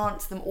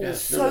plants them all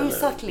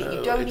subtly.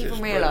 You don't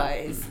even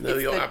realise. No,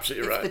 you're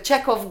absolutely right. It's the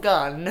Chekhov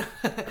gun,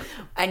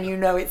 and you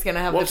know it's going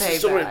to have What's the payback. the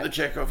story of the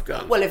Chekhov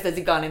gun? Well, if there's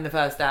a gun in the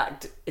first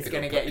act, it's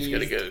going to get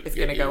used. It's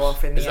going to go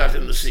off in the end. Is that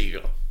in The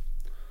Seagull?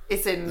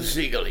 It's in The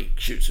Seagull. He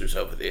shoots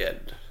himself at the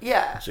end.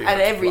 Yeah, So you and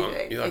have to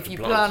everything. plant- if you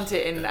plant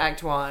it in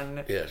Act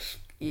 1, yes,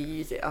 you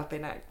use it up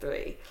in Act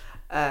 3,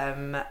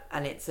 and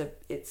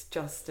it's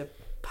just a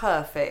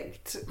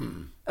perfect.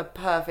 I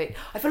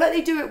feel like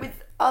they do it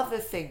with other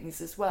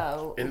things as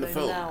well. In the although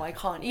film? now I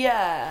can't.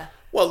 Yeah.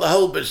 Well, the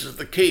whole business of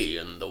the key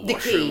and the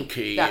washroom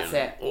key that's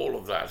and it. all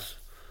of that,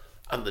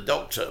 and the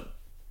doctor.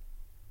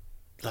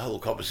 The whole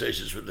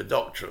conversations with the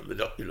doctor, the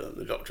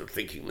doctor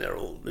thinking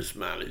this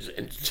man is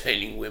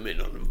entertaining women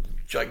on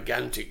a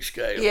gigantic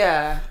scale.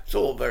 Yeah. It's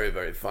all very,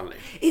 very funny.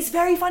 It's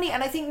very funny,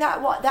 and I think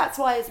that's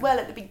why as well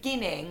at the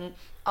beginning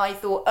I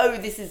thought, oh,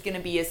 this is going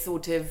to be a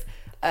sort of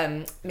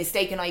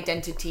mistaken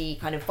identity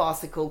kind of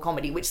farcical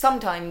comedy, which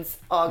sometimes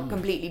are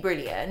completely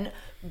brilliant.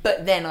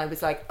 But then I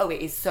was like, oh, it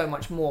is so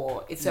much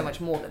more. It's so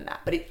much more than that.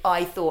 But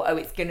I thought, oh,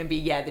 it's going to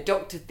be, the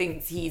doctor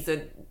thinks he's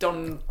a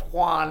Don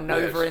Juan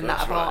over in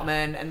that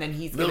apartment, and then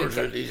he's going to...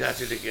 Mildred, he's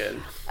at it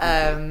again.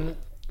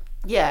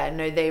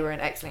 They were an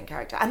excellent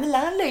character. And the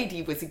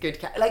landlady was a good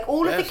character. Like,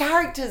 all of the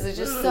characters are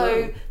just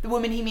so... The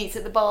woman he meets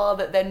at the bar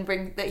that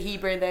he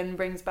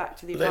brings back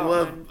to the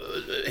apartment.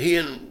 He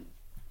and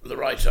the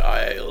writer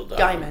I.A.L.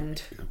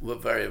 Diamond were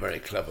very, very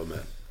clever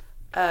men.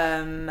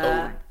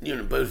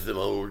 Both of them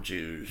old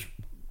Jews,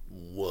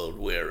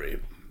 world-weary,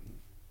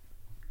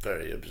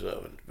 very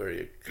observant,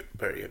 very,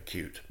 very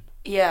acute.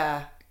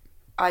 Yeah.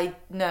 I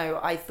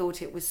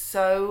thought it was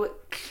so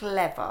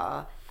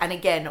clever, and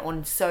again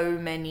on so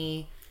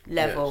many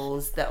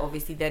levels that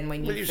obviously then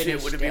when you see,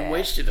 it would have been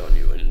wasted on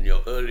you in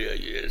your earlier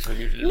years when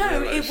you didn't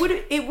realise.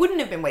 it wouldn't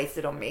have been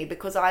wasted on me,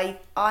 because I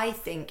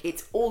think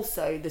it's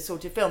also the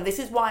sort of film. This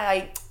is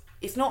why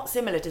it's not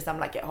similar to Some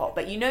Like It Hot,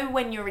 but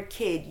when you're a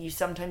kid, you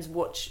sometimes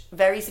watch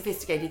very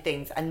sophisticated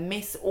things and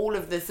miss all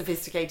of the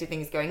sophisticated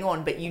things going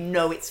on, but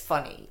it's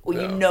funny, or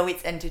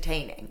it's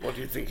entertaining. What are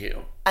you thinking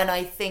of? And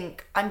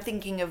I'm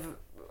thinking of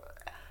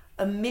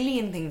a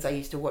million things I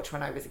used to watch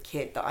when I was a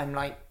kid that I'm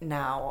like,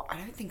 now, I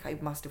don't think I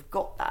must have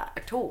got that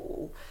at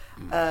all.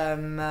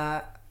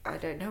 I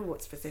don't know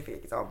what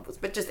specific examples,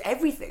 but just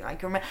everything I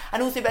can remember.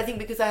 And also, I think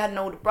because I had an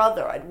older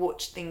brother, I'd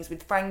watch things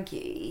with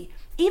Frankie.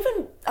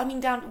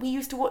 Frankie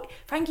used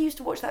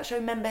to watch that show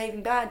Men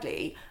Behaving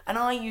Badly, and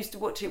I used to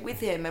watch it with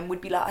him and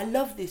would be like, I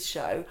love this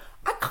show.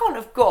 I can't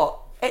have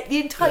got... The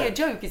entire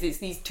joke is it's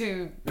these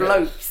two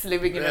blokes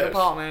living in an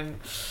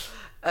apartment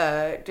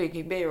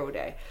drinking beer all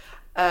day.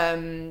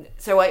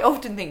 So I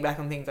often think back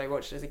on things I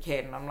watched as a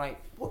kid, and I'm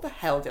like, what the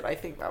hell did I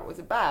think that was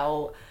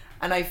about?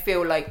 And I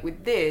feel like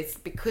with this,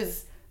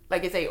 because...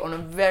 Like I say, on a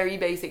very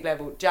basic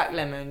level, Jack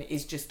Lemmon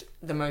is just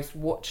the most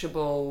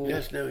watchable,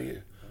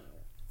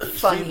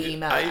 funny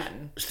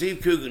man.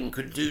 Steve Coogan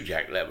could do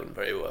Jack Lemmon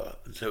very well.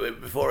 So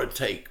before a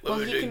take,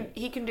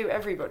 he can do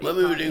everybody. When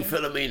we were doing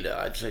Philomena,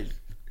 I'd say,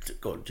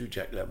 "Go on, do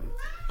Jack Lemmon."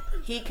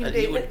 He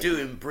would do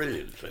him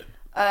brilliantly.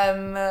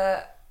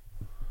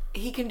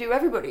 He can do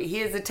everybody.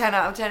 He is a 10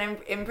 out of 10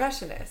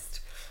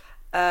 impressionist.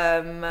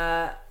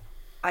 I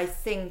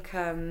think.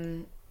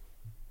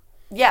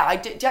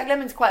 Jack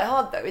Lemmon's quite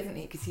hard though, isn't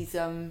he? Because he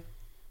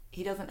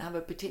doesn't have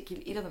a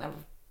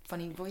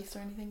funny voice or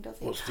anything, does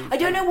he? Well, I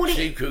don't know what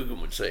Steve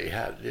Coogan would say he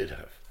did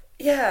have.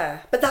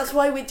 Yeah, but that's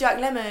why with Jack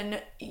Lemmon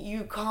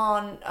you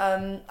can't.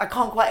 I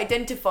can't quite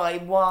identify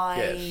why.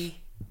 Yes.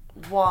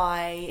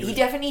 Why he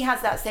definitely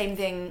has that same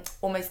thing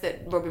almost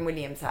that Robin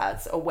Williams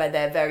has, or where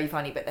they're very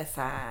funny but they're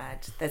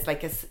sad. There's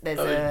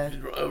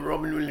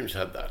Robin Williams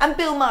had that, and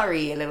Bill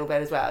Murray a little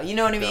bit as well. You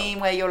know what I mean?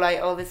 Where you're like,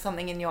 oh, there's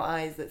something in your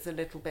eyes that's a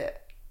little bit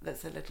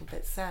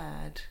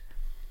sad.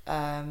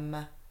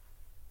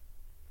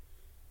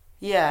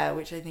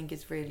 Which I think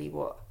is really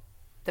what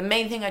the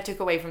main thing I took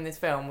away from this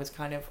film was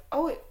kind of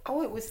it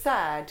was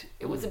sad.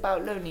 It was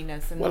about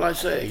loneliness. And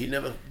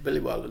Billy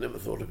Wilder never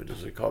thought of it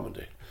as a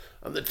comedy.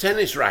 And the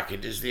tennis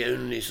racket is the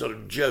only sort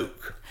of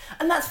joke.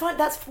 And that's fine.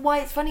 That's why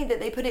it's funny that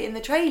they put it in the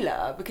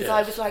trailer, because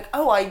I was like,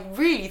 I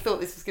really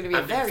thought this was going to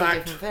be a very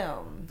different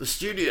film. The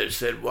studio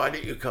said, why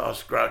don't you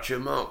cast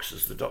Groucho Marx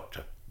as the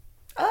Doctor?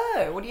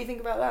 Oh, what do you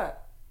think about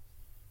that?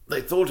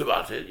 They thought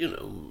about it,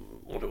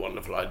 what a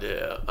wonderful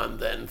idea, and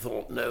then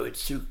thought, no,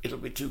 it'll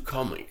be too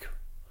comic.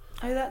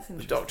 Oh, that's interesting.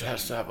 The Doctor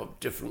has to have a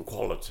different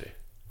quality.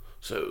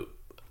 So,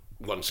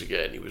 once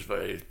again, he was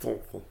very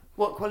thoughtful.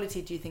 What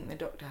quality do you think the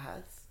Doctor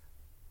has?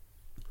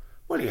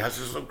 Well, he has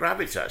a sort of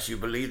gravitas. You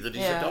believe that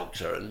he's a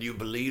doctor, and you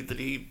believe that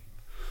he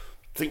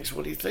thinks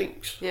what he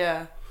thinks.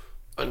 Yeah.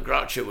 And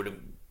Groucho would have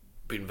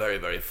been very,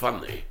 very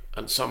funny,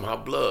 and somehow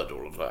blurred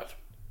all of that.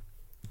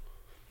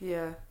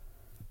 Yeah.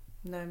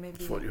 No, maybe...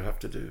 That's what you have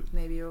to do.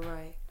 Maybe you're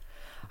right.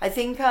 I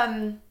think,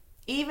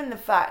 even the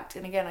fact,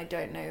 and again, I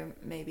don't know,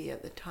 maybe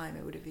at the time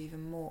it would have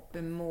even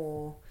been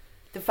more,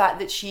 the fact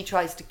that she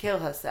tries to kill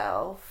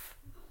herself.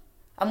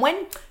 And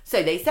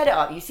so they set it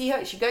up, you see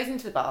her, she goes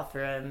into the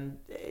bathroom,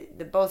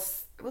 the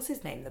boss, what's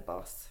his name, the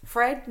boss?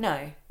 Fred?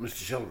 No.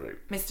 Mr. Sheldrick.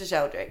 Mr.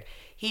 Sheldrick.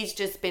 He's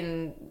just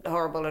been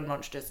horrible and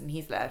monstrous and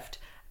he's left.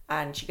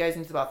 And she goes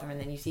into the bathroom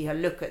and then you see her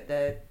look at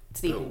the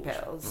sleeping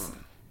pills.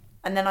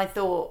 And then I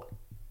thought,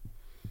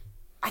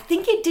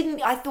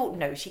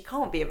 no, she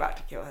can't be about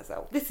to kill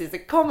herself. This is a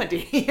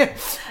comedy.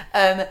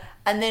 And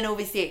then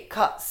obviously it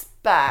cuts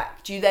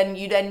back. You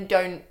then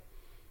don't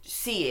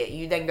see it.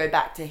 You then go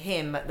back to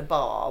him at the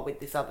bar with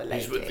this other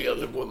lady. He's with the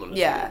other woman.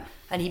 Yeah.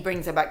 And he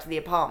brings her back to the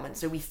apartment.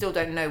 So we still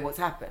don't know what's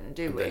happened,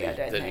 do we? I don't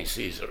think. Then he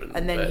sees her.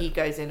 And then he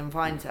goes in and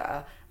finds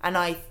her. And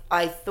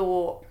I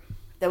thought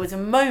there was a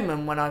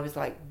moment when I was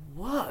like,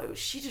 whoa,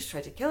 she just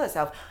tried to kill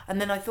herself. And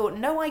then I thought,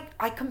 no,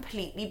 I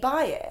completely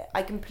buy it.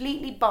 I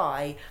completely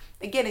buy.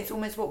 Again, it's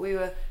almost what we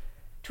were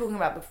talking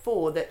about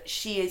before, that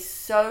she is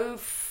so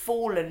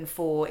fallen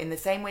for, in the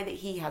same way that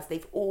he has.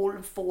 They've all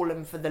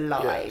fallen for the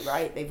lie,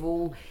 right? They've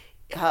all...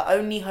 Her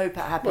only hope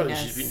at happiness... Well,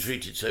 she's been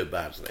treated so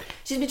badly.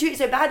 She's been treated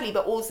so badly,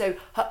 but also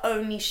her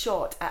only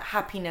shot at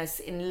happiness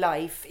in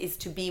life is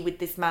to be with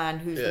this man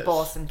who's the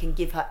boss and can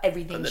give her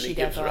everything she'd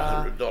ever... And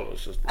then he gives her $100,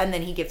 doesn't he? And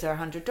then he gives her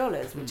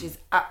 $100, which is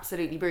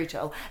absolutely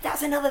brutal.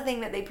 That's another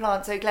thing that they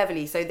plant so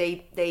cleverly. So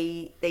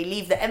they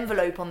leave the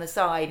envelope on the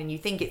side and you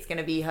think it's going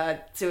to be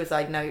her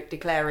suicide note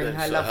declaring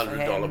her love for him.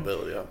 It's a $100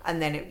 bill, yeah. And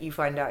then you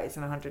find out it's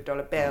an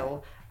 $100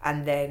 bill.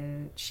 And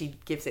then she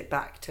gives it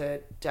back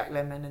to Jack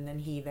Lemmon, and then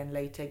he then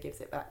later gives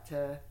it back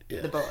to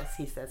the boss.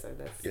 He says, "Oh,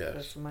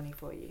 there's some money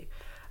for you,"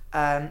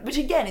 which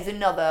again is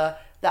another.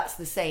 That's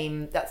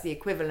the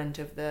equivalent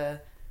of the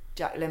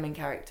Jack Lemmon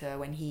character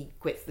when he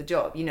quits the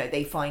job. You know,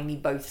 they finally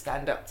both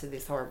stand up to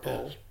this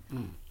horrible,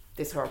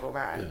 this horrible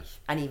man,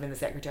 and even the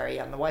secretary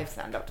and the wife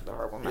stand up to the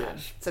horrible man.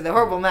 So the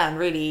horrible man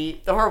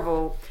really, the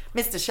horrible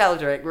Mr.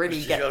 Sheldrick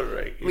really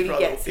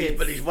gets his.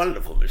 But he's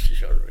wonderful, Mr.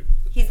 Sheldrick.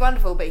 He's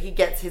wonderful, but he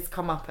gets his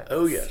comeuppance.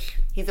 Oh, yes.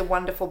 He's a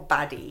wonderful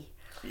baddie.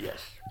 Yes.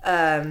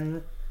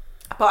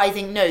 But I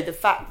think, no, the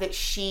fact that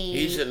she...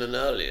 He's in an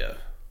earlier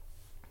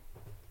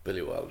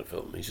Billy Wilder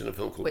film. He's in a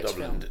film called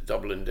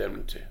Double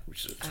Indemnity,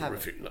 which is a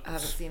terrific... I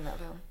haven't seen that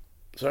film.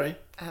 Sorry?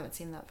 I haven't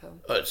seen that film.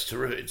 Oh, it's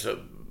terrific. It's a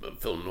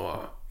film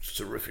noir. It's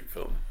a terrific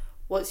film.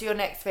 What's your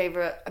next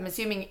favourite... I'm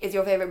assuming, is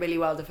your favourite Billy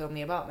Wilder film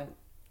The Apartment?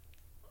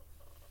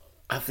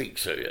 I think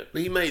so, yeah.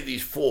 He made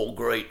these 4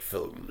 great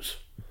films.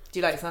 Do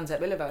you like Sunset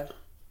Boulevard?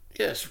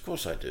 Yes, of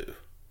course I do.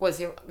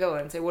 Go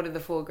on, so what are the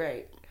 4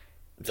 great?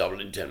 Double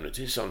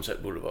Indemnity,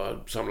 Sunset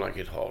Boulevard, Some Like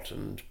It Hot,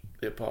 and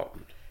The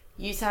Apartment.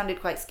 You sounded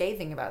quite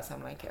scathing about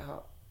Some Like It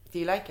Hot. Do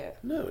you like it?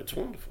 No, it's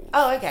wonderful.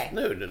 Oh, okay.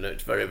 No,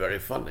 it's very, very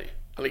funny.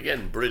 And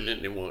again,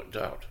 brilliantly worked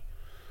out.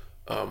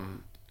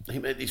 He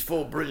made these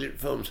 4 brilliant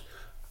films.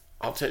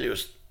 I'll tell you,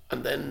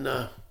 and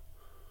then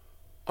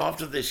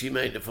after this he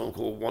made a film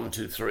called 1,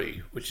 2,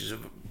 3, which is a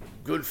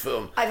good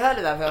film. I've heard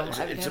of that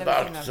film. It's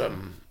about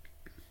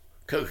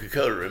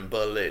Coca-Cola in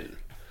Berlin,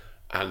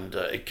 and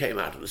it came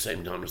out at the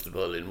same time as the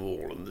Berlin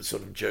Wall, and the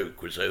sort of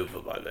joke was over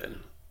by then.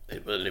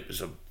 It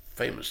was a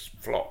famous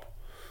flop.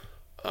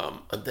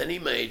 And then he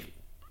made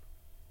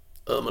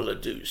Irma la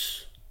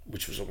Douce,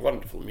 which was a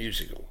wonderful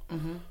musical,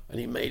 and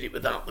he made it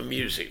without the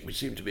music, which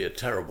seemed to be a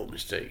terrible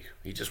mistake.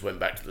 He just went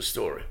back to the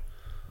story.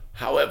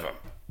 However,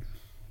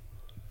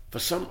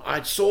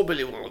 I saw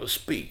Billy Wilder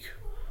speak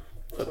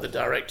at the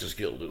Directors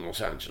Guild in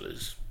Los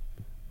Angeles,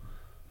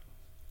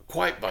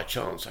 quite by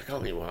chance. I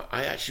can't think why.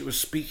 I actually was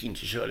speaking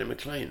to Shirley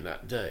MacLaine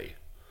that day,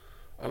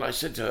 and I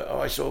said to her,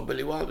 I saw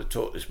Billy Wilder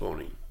talk this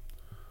morning.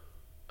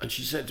 And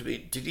she said to me,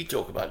 did he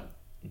talk about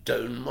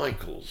Doane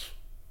Michaels?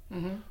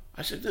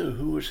 I said, no,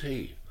 who was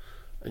he?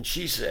 And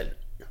she said,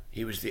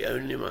 he was the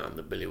only man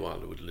that Billy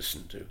Wilder would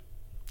listen to.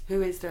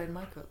 Who is Doane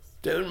Michaels?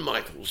 Doane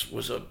Michaels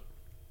was an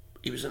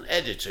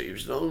editor. He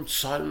was an old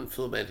silent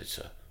film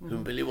editor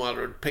whom Billy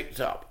Wilder had picked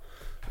up.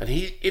 And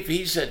if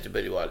he said to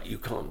Billy Wilder, you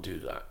can't do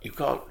that. You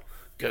can't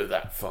go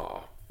that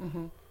far.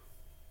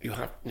 You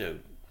have,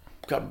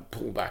 come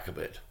pull back a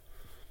bit.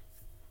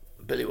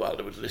 Billy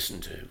Wilder would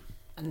listen to him.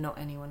 And not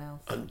anyone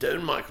else. And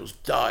Doane Michaels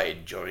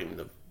died during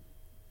the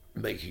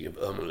making of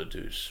Irma la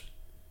Douce.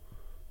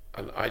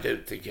 And I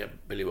don't think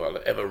Billy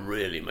Wilder ever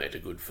really made a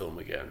good film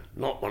again.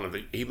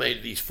 He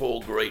made these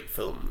 4 great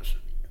films.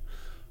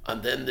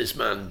 And then this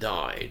man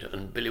died,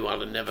 and Billy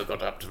Wilder never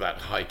got up to that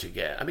height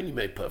again. I mean, he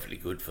made perfectly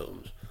good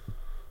films,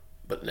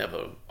 but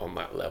never on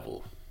that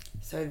level.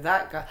 So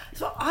that guy...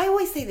 So I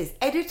always say this,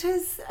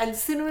 editors and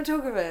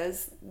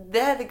cinematographers,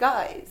 they're the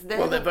guys.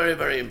 They're very,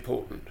 very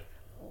important.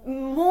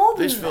 More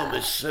than this film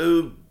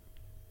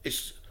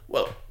is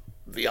so...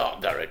 the art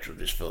director of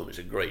this film is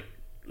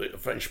a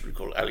Frenchman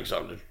called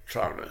Alexandre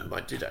Trauner, whom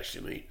I did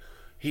actually meet.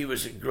 He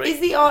was a great... Is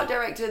the art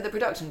director the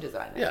production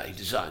designer? Yeah, he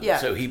designed it.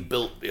 So he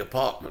built the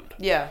apartment.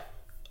 Yeah.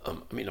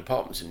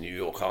 Apartments in New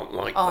York aren't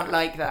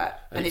like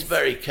that. And it's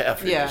very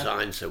carefully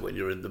designed, so when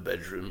you're in the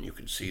bedroom, you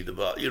can see the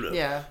bar,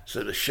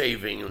 So the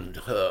shaving and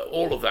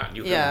all of that,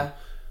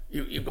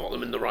 you've got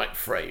them in the right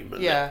frame.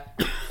 And yeah.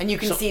 And you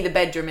can see the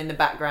bedroom in the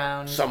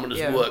background. Someone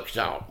has worked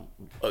out,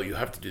 you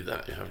have to do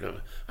that. You have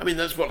to. I mean,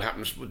 that's what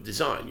happens with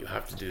design. You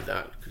have to do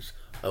that because,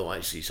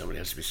 I see, somebody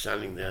has to be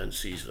standing there and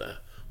sees there,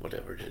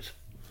 whatever it is.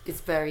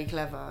 It's very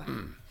clever.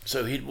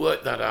 So he'd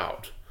worked that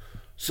out.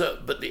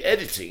 But the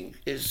editing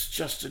is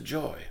just a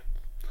joy.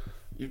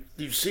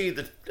 You see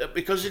that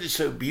because it is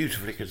so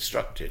beautifully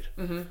constructed,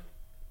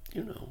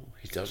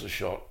 he does a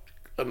shot,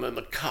 and then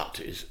the cut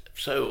is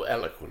so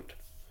eloquent.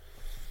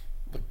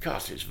 The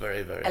cut is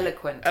very, very...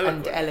 Eloquent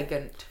and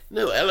elegant.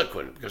 No,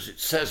 eloquent, because it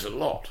says a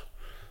lot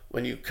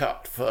when you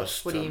cut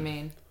first. What do you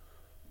mean?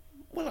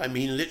 Well, I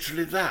mean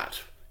literally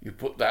that. You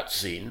put that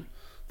scene,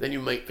 then you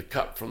make the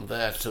cut from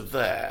there to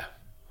there.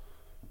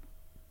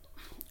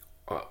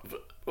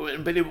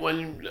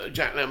 When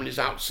Jack Lemmon is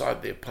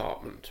outside the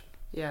apartment...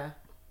 Yeah.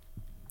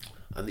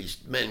 And these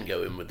men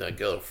go in with their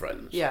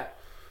girlfriends. Yeah.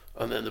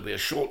 And then there'll be a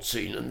short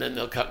scene, and then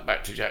they'll cut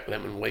back to Jack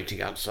Lemmon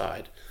waiting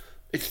outside.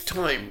 It's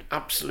timed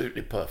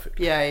absolutely perfect.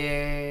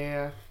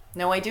 Yeah.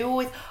 No, I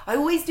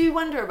always do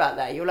wonder about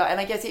that. You're like, and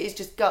I guess it is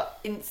just gut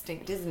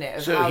instinct, isn't it?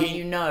 Of so how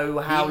you know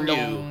how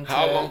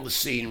long the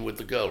scene with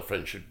the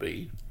girlfriend should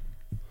be,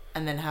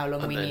 and then how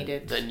long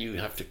needed. Then you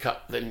have to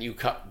cut. Then you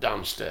cut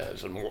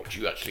downstairs, and what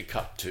you actually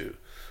cut to.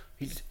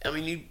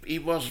 He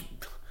was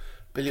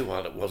Billy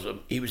Wilder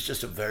he was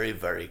just a very,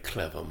 very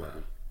clever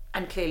man.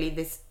 And clearly,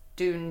 this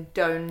Don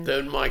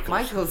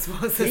Michaels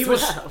was as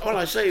well. Well,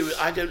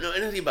 I don't know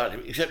anything about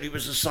him except he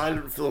was a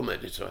silent film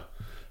editor,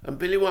 and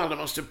Billy Wilder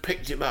must have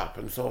picked him up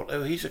and thought,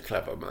 he's a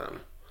clever man,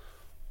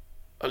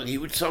 and he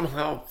would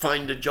somehow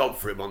find a job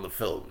for him on the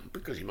film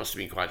because he must have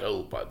been quite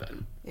old by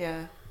then.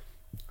 Yeah.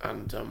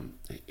 And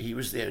he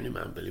was the only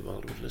man Billy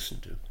Wilder would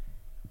listen to.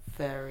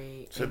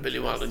 Very. So Billy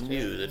Wilder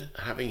knew that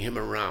having him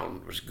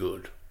around was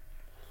good,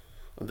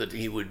 and that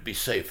he would be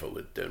safer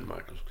with Don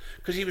Michaels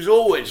because he was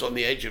always on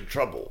the edge of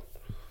trouble.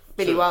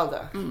 Billy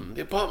Wilder.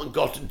 The apartment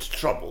got into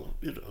trouble.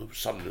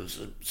 Suddenly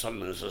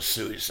there's a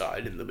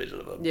suicide in the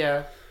middle of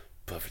a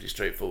perfectly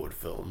straightforward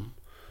film.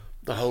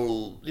 The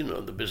whole,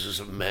 the business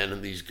of men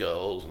and these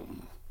girls,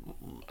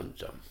 and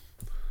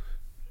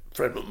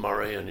Fred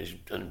MacMurray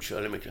and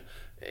Shirley MacLaine.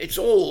 It's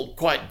all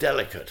quite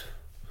delicate.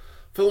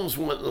 Films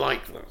weren't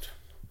like that,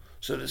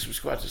 so this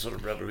was quite a sort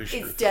of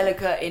revolutionary. It's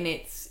delicate in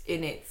its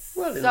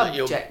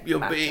subject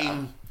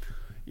matter.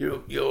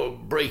 You're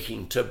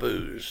breaking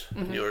taboos,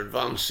 and you're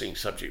advancing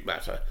subject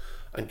matter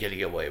and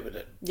getting away with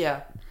it.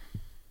 Yeah.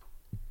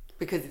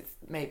 Because it's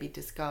maybe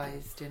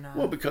disguised in a...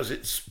 Well, because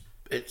it's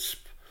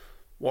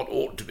what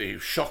ought to be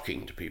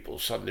shocking to people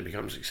suddenly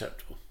becomes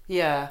acceptable.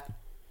 Yeah.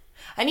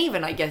 And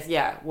even, I guess,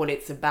 what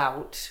it's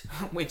about,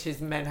 which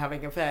is men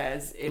having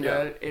affairs in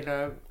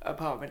a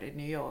apartment in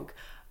New York.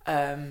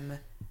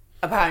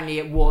 Apparently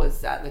it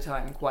was, at the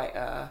time, quite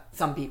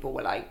some people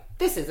were like,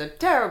 this is a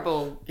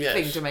terrible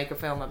thing to make a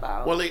film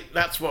about. Well,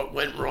 that's what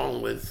went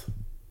wrong with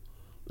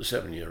The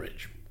 7-Year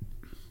Itch.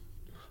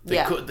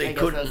 They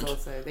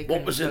couldn't.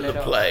 What was in the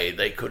play,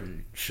 they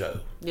couldn't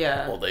show.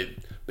 Yeah. Or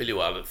Billy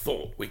Wilder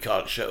thought, we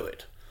can't show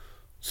it.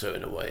 So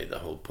in a way, the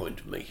whole point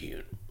of making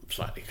it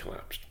slightly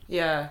collapsed.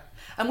 Yeah.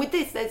 And with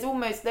this, there's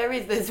almost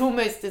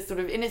a sort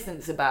of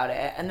innocence about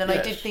it. And then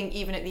I did think,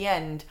 even at the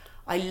end,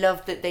 I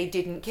loved that they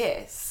didn't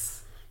kiss.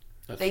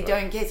 They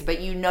don't kiss, but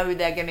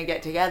they're going to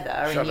get together,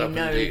 and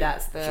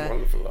that's the... It's a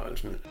wonderful line,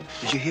 isn't it?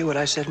 Did you hear what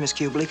I said, Miss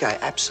Kubelik? I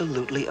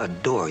absolutely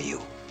adore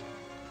you.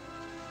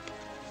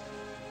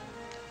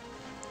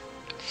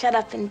 Shut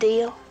up and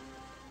deal.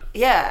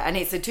 Yeah, and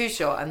it's a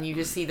two-shot, and you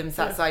just see them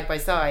sat side by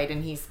side,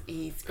 and he's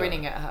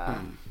grinning at her.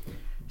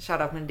 Shut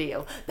up and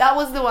deal. That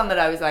was the one that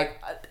I was like,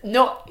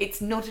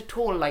 it's not at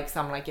all like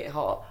Some Like It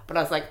Hot, but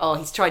I was like,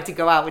 he's tried to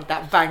go out with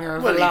that banger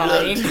of a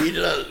line. He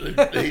learned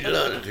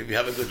it if you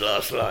have a good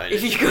last line.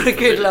 If you've got a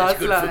good last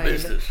line.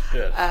 It's good for business,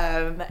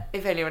 yes.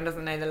 If anyone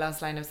doesn't know, the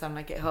last line of Some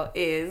Like It Hot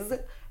is,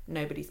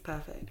 nobody's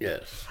perfect.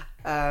 Yes.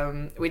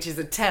 Which is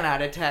a 10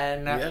 out of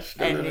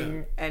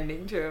 10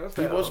 ending to a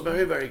film. He was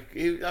very, very...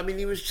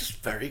 he was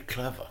just very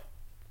clever.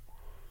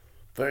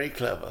 Very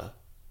clever.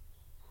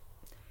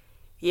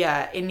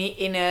 Yeah, in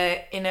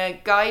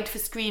a guide for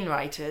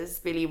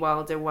screenwriters, Billy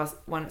Wilder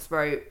once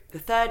wrote, the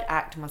third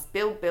act must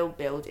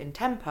build in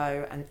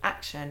tempo and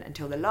action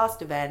until the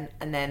last event,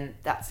 and then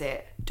that's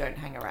it. Don't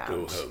hang around.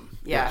 Go home.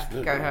 Yeah,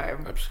 go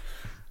home.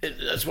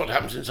 That's what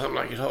happens in Some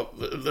Like It Hot.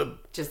 The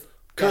just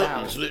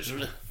curtains,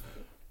 literally.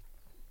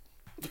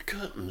 The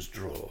curtains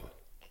drawer.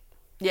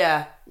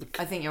 Yeah,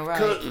 I think you're right.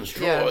 Curtains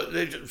drawer.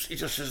 Yeah. He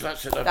just says,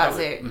 that's it. That's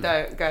it.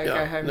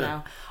 Go home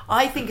now.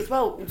 I think as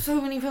well,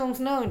 so many films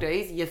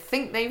nowadays, you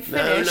think they've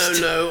finished.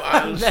 No,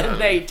 I understand. And then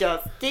they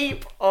just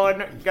keep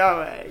on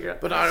going.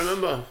 But I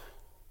remember,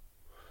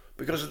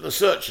 because of The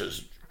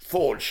Searchers,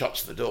 Ford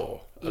shuts the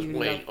door. As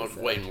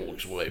Wayne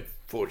walks away,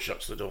 Ford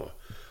shuts the door.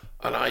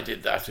 And I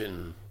did that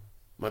in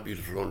My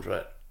Beautiful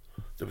Laundrette.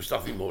 There was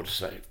nothing more to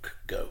say.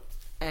 Go.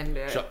 And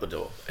shut the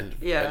door. End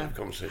of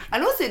conversation.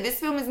 And also, this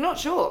film is not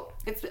short.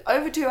 It's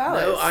over 2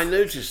 hours. No, I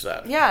noticed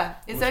that. Yeah,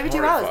 it's over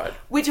 2 hours.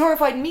 Which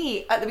horrified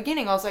me at the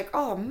beginning. I was like,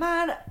 oh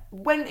man,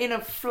 went in a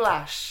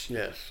flash.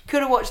 Yes.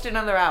 Could have watched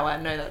another hour.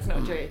 No, that's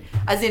not true.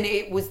 As in,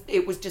 it was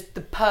just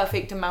the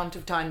perfect amount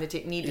of time that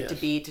it needed to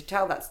be to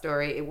tell that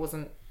story. It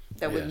wasn't.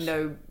 There was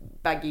no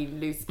baggy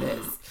loose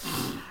bits.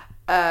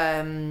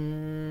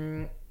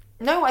 No,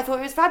 I thought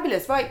it was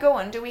fabulous. Right, go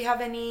on. Do we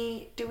have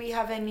any?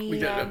 We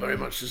don't have very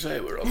much to say.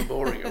 We're rather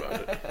boring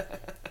about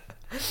it.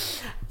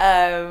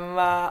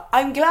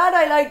 I'm glad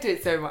I liked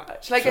it so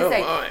much. Like I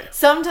say,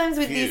 sometimes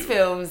with these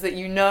films that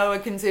you know are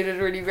considered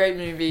really great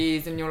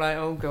movies, and you're like,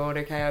 oh god,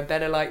 okay, I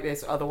better like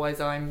this, otherwise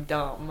I'm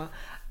dumb.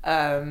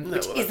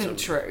 Which isn't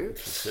true.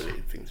 It's a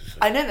silly thing to say.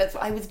 I know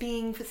I was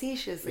being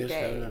facetious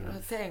again. No. I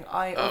was saying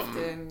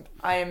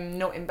I am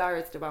not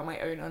embarrassed about my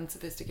own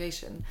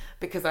unsophistication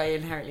because I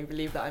inherently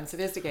believe that I'm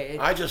sophisticated.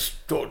 I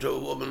just talked to a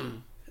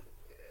woman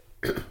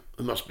who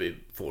must be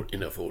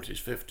in her 40s,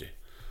 50.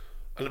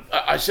 And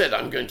I said,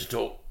 I'm going to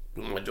talk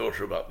with my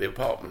daughter about The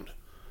Apartment.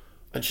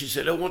 And she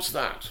said, oh, what's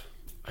that?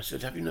 I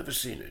said, have you never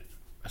seen it?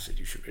 I said,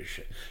 you should be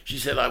ashamed. She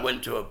said, I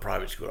went to a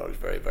private school. I was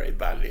very, very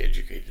badly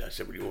educated. I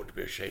said, well, you ought to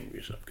be ashamed of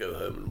yourself. Go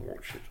home and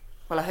watch it.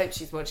 Well, I hope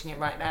she's watching it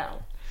right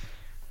now.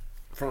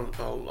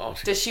 I'll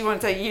ask. Does she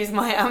want to use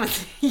my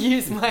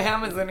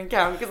Amazon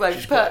account?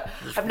 Because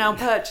I've now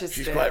purchased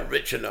it. She's quite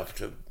rich enough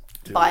to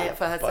buy it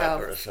for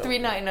herself.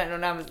 $3.99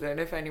 on Amazon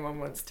if anyone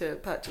wants to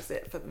purchase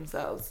it for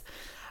themselves.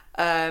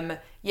 I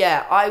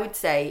would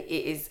say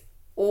it is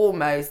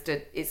almost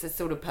it's a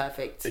sort of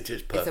perfect. It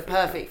is perfect. It's a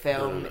perfect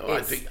film.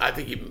 No. I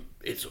think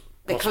it's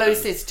the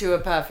closest to a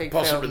perfect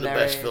film. Possibly the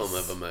best film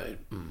ever made.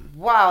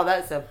 Wow,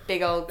 that's a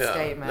big old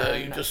statement. No,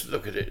 you just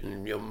look at it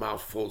and your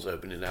mouth falls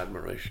open in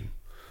admiration.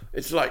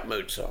 It's like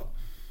Mozart.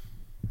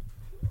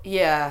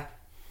 Yeah.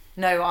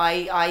 No,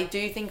 I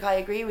do think I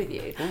agree with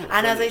you.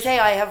 And as I say,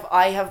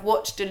 I have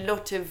watched a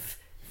lot of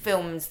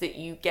films that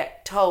you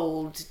get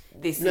told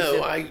this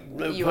is I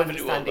know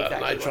perfectly well that,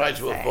 and I try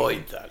to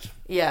avoid that.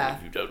 Yeah.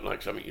 If you don't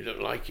like something, you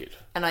don't like it.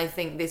 And I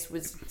think this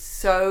was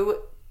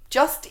so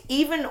just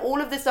even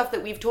all of the stuff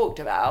that we've talked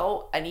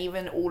about, and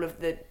even all of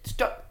the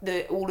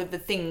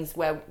things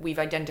where we've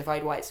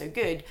identified why it's so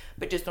good,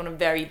 but just on a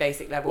very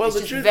basic level,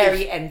 it's just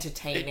very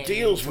entertaining. It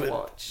deals to with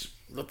watch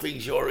the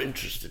things you're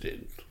interested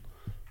in,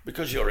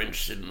 because you're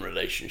interested in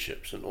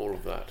relationships and all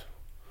of that.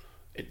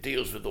 It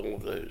deals with all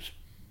of those.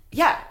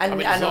 Yeah,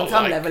 and on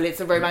some level, it's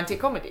a romantic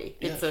comedy.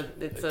 Yes,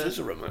 it is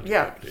a romantic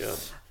comedy,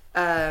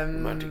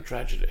 romantic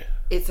tragedy.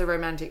 It's a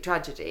romantic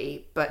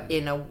tragedy, but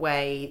in a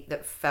way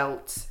that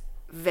felt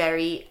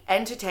very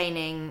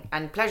entertaining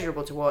and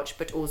pleasurable to watch,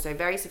 but also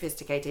very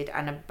sophisticated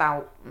and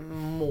about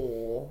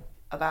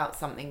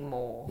something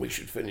more. We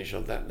should finish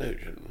on that note,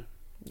 shouldn't we?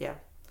 Yeah.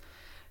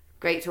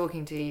 Great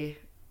talking to you.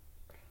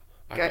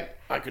 I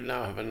could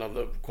now have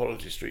another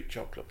Quality Street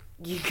chocolate.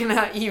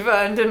 You've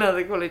earned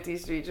another Quality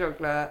Street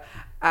chocolate.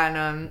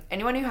 And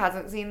anyone who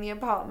hasn't seen The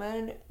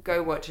Apartment,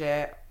 go watch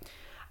it.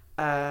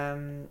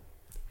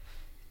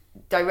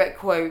 Direct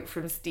quote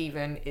from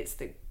Stephen, it's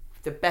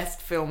the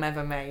best film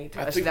ever made.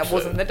 Actually, that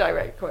wasn't the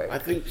direct quote. I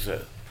think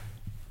so.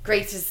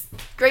 Greatest.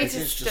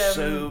 It's just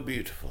so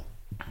beautiful.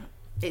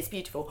 It's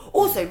beautiful.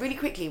 Also, really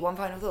quickly, one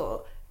final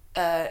thought.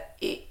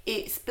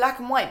 It's black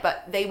and white,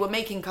 but they were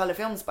making colour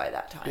films by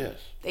that time. Yes.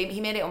 He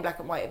made it on black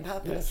and white on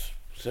purpose.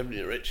 Yes.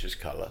 70 Rich is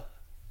colour.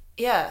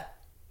 Yeah.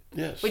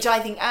 Yes. Which I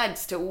think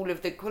adds to all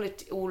of the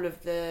quality, all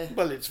of the...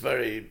 Well, it's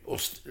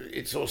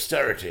its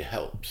austerity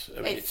helps.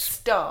 I mean, it's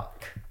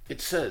stark.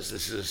 It says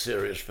this is a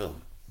serious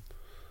film,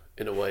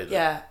 in a way that...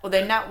 Yeah.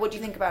 Although now, what do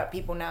you think about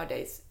people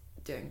nowadays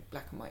doing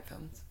black and white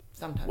films?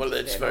 Sometimes. Well,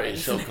 it's very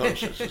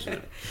self-conscious, isn't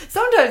it?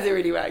 Sometimes it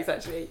really works,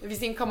 actually. Have you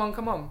seen Come On,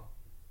 Come On?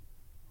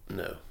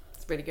 No.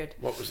 It's really good.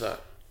 What was that?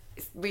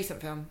 It's a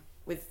recent film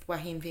with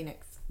Joaquin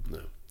Phoenix.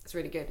 No. It's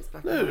really good. It's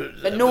black and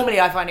white. But normally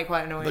I find it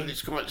quite annoying. But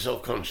it's quite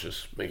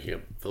self-conscious making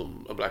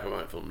a black and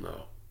white film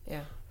now.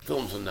 Yeah.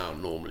 Films are now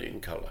normally in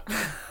colour.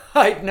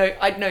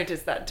 I'd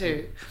noticed that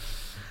too.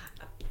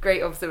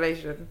 Great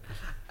observation.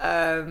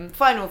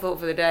 Final thought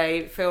for the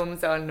day: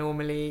 films are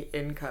normally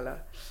in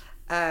colour.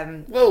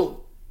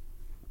 Well,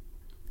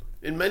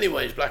 in many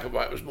ways, black and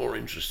white was more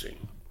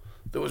interesting.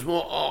 There was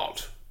more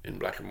art in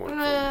black and white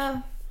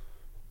films.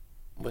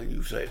 Well,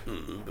 you say,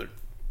 but...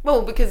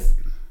 Well, because,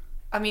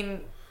 I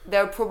mean,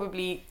 there are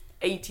probably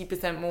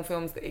 80% more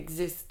films that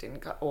exist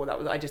in...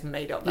 I just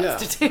made up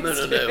that statistic.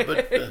 No,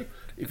 but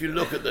if you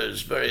look at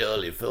those very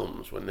early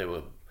films when they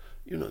were,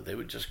 they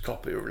would just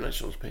copy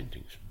Renaissance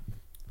paintings.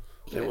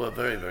 They were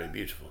very, very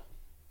beautiful.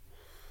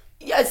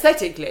 Yeah,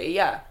 aesthetically,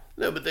 yeah.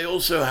 No, but they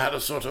also had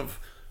a sort of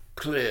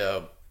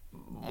clear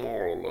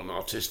moral and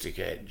artistic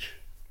edge.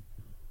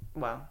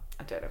 Well,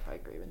 I don't know if I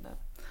agree with that.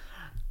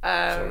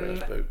 Sorry, I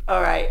spoke.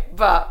 All right,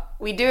 but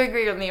we do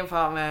agree on The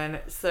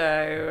Apartment,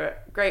 so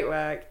great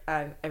work,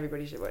 and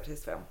everybody should watch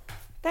this film.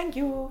 Thank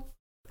you.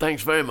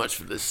 Thanks very much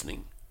for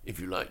listening. If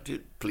you liked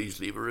it, please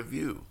leave a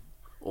review.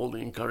 All the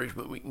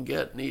encouragement we can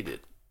get, need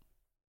it.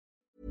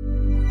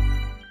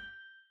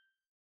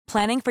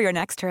 Planning for your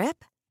next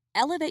trip?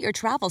 Elevate your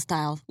travel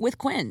style with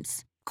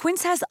Quince.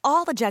 Quince has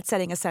all the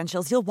jet-setting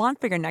essentials you'll want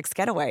for your next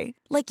getaway,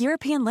 like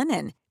European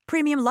linen,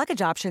 premium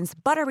luggage options,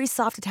 buttery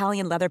soft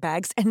Italian leather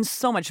bags, and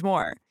so much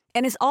more.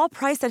 And is all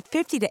priced at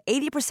 50 to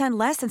 80%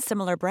 less than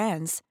similar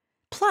brands.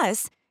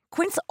 Plus,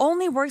 Quince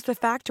only works with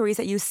factories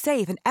that use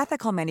safe and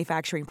ethical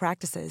manufacturing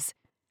practices.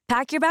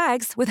 Pack your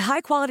bags with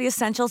high-quality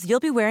essentials you'll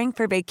be wearing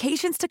for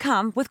vacations to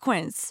come with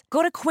Quince.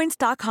 Go to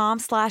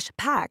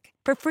quince.com/pack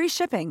for free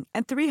shipping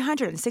and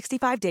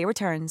 365-day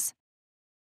returns.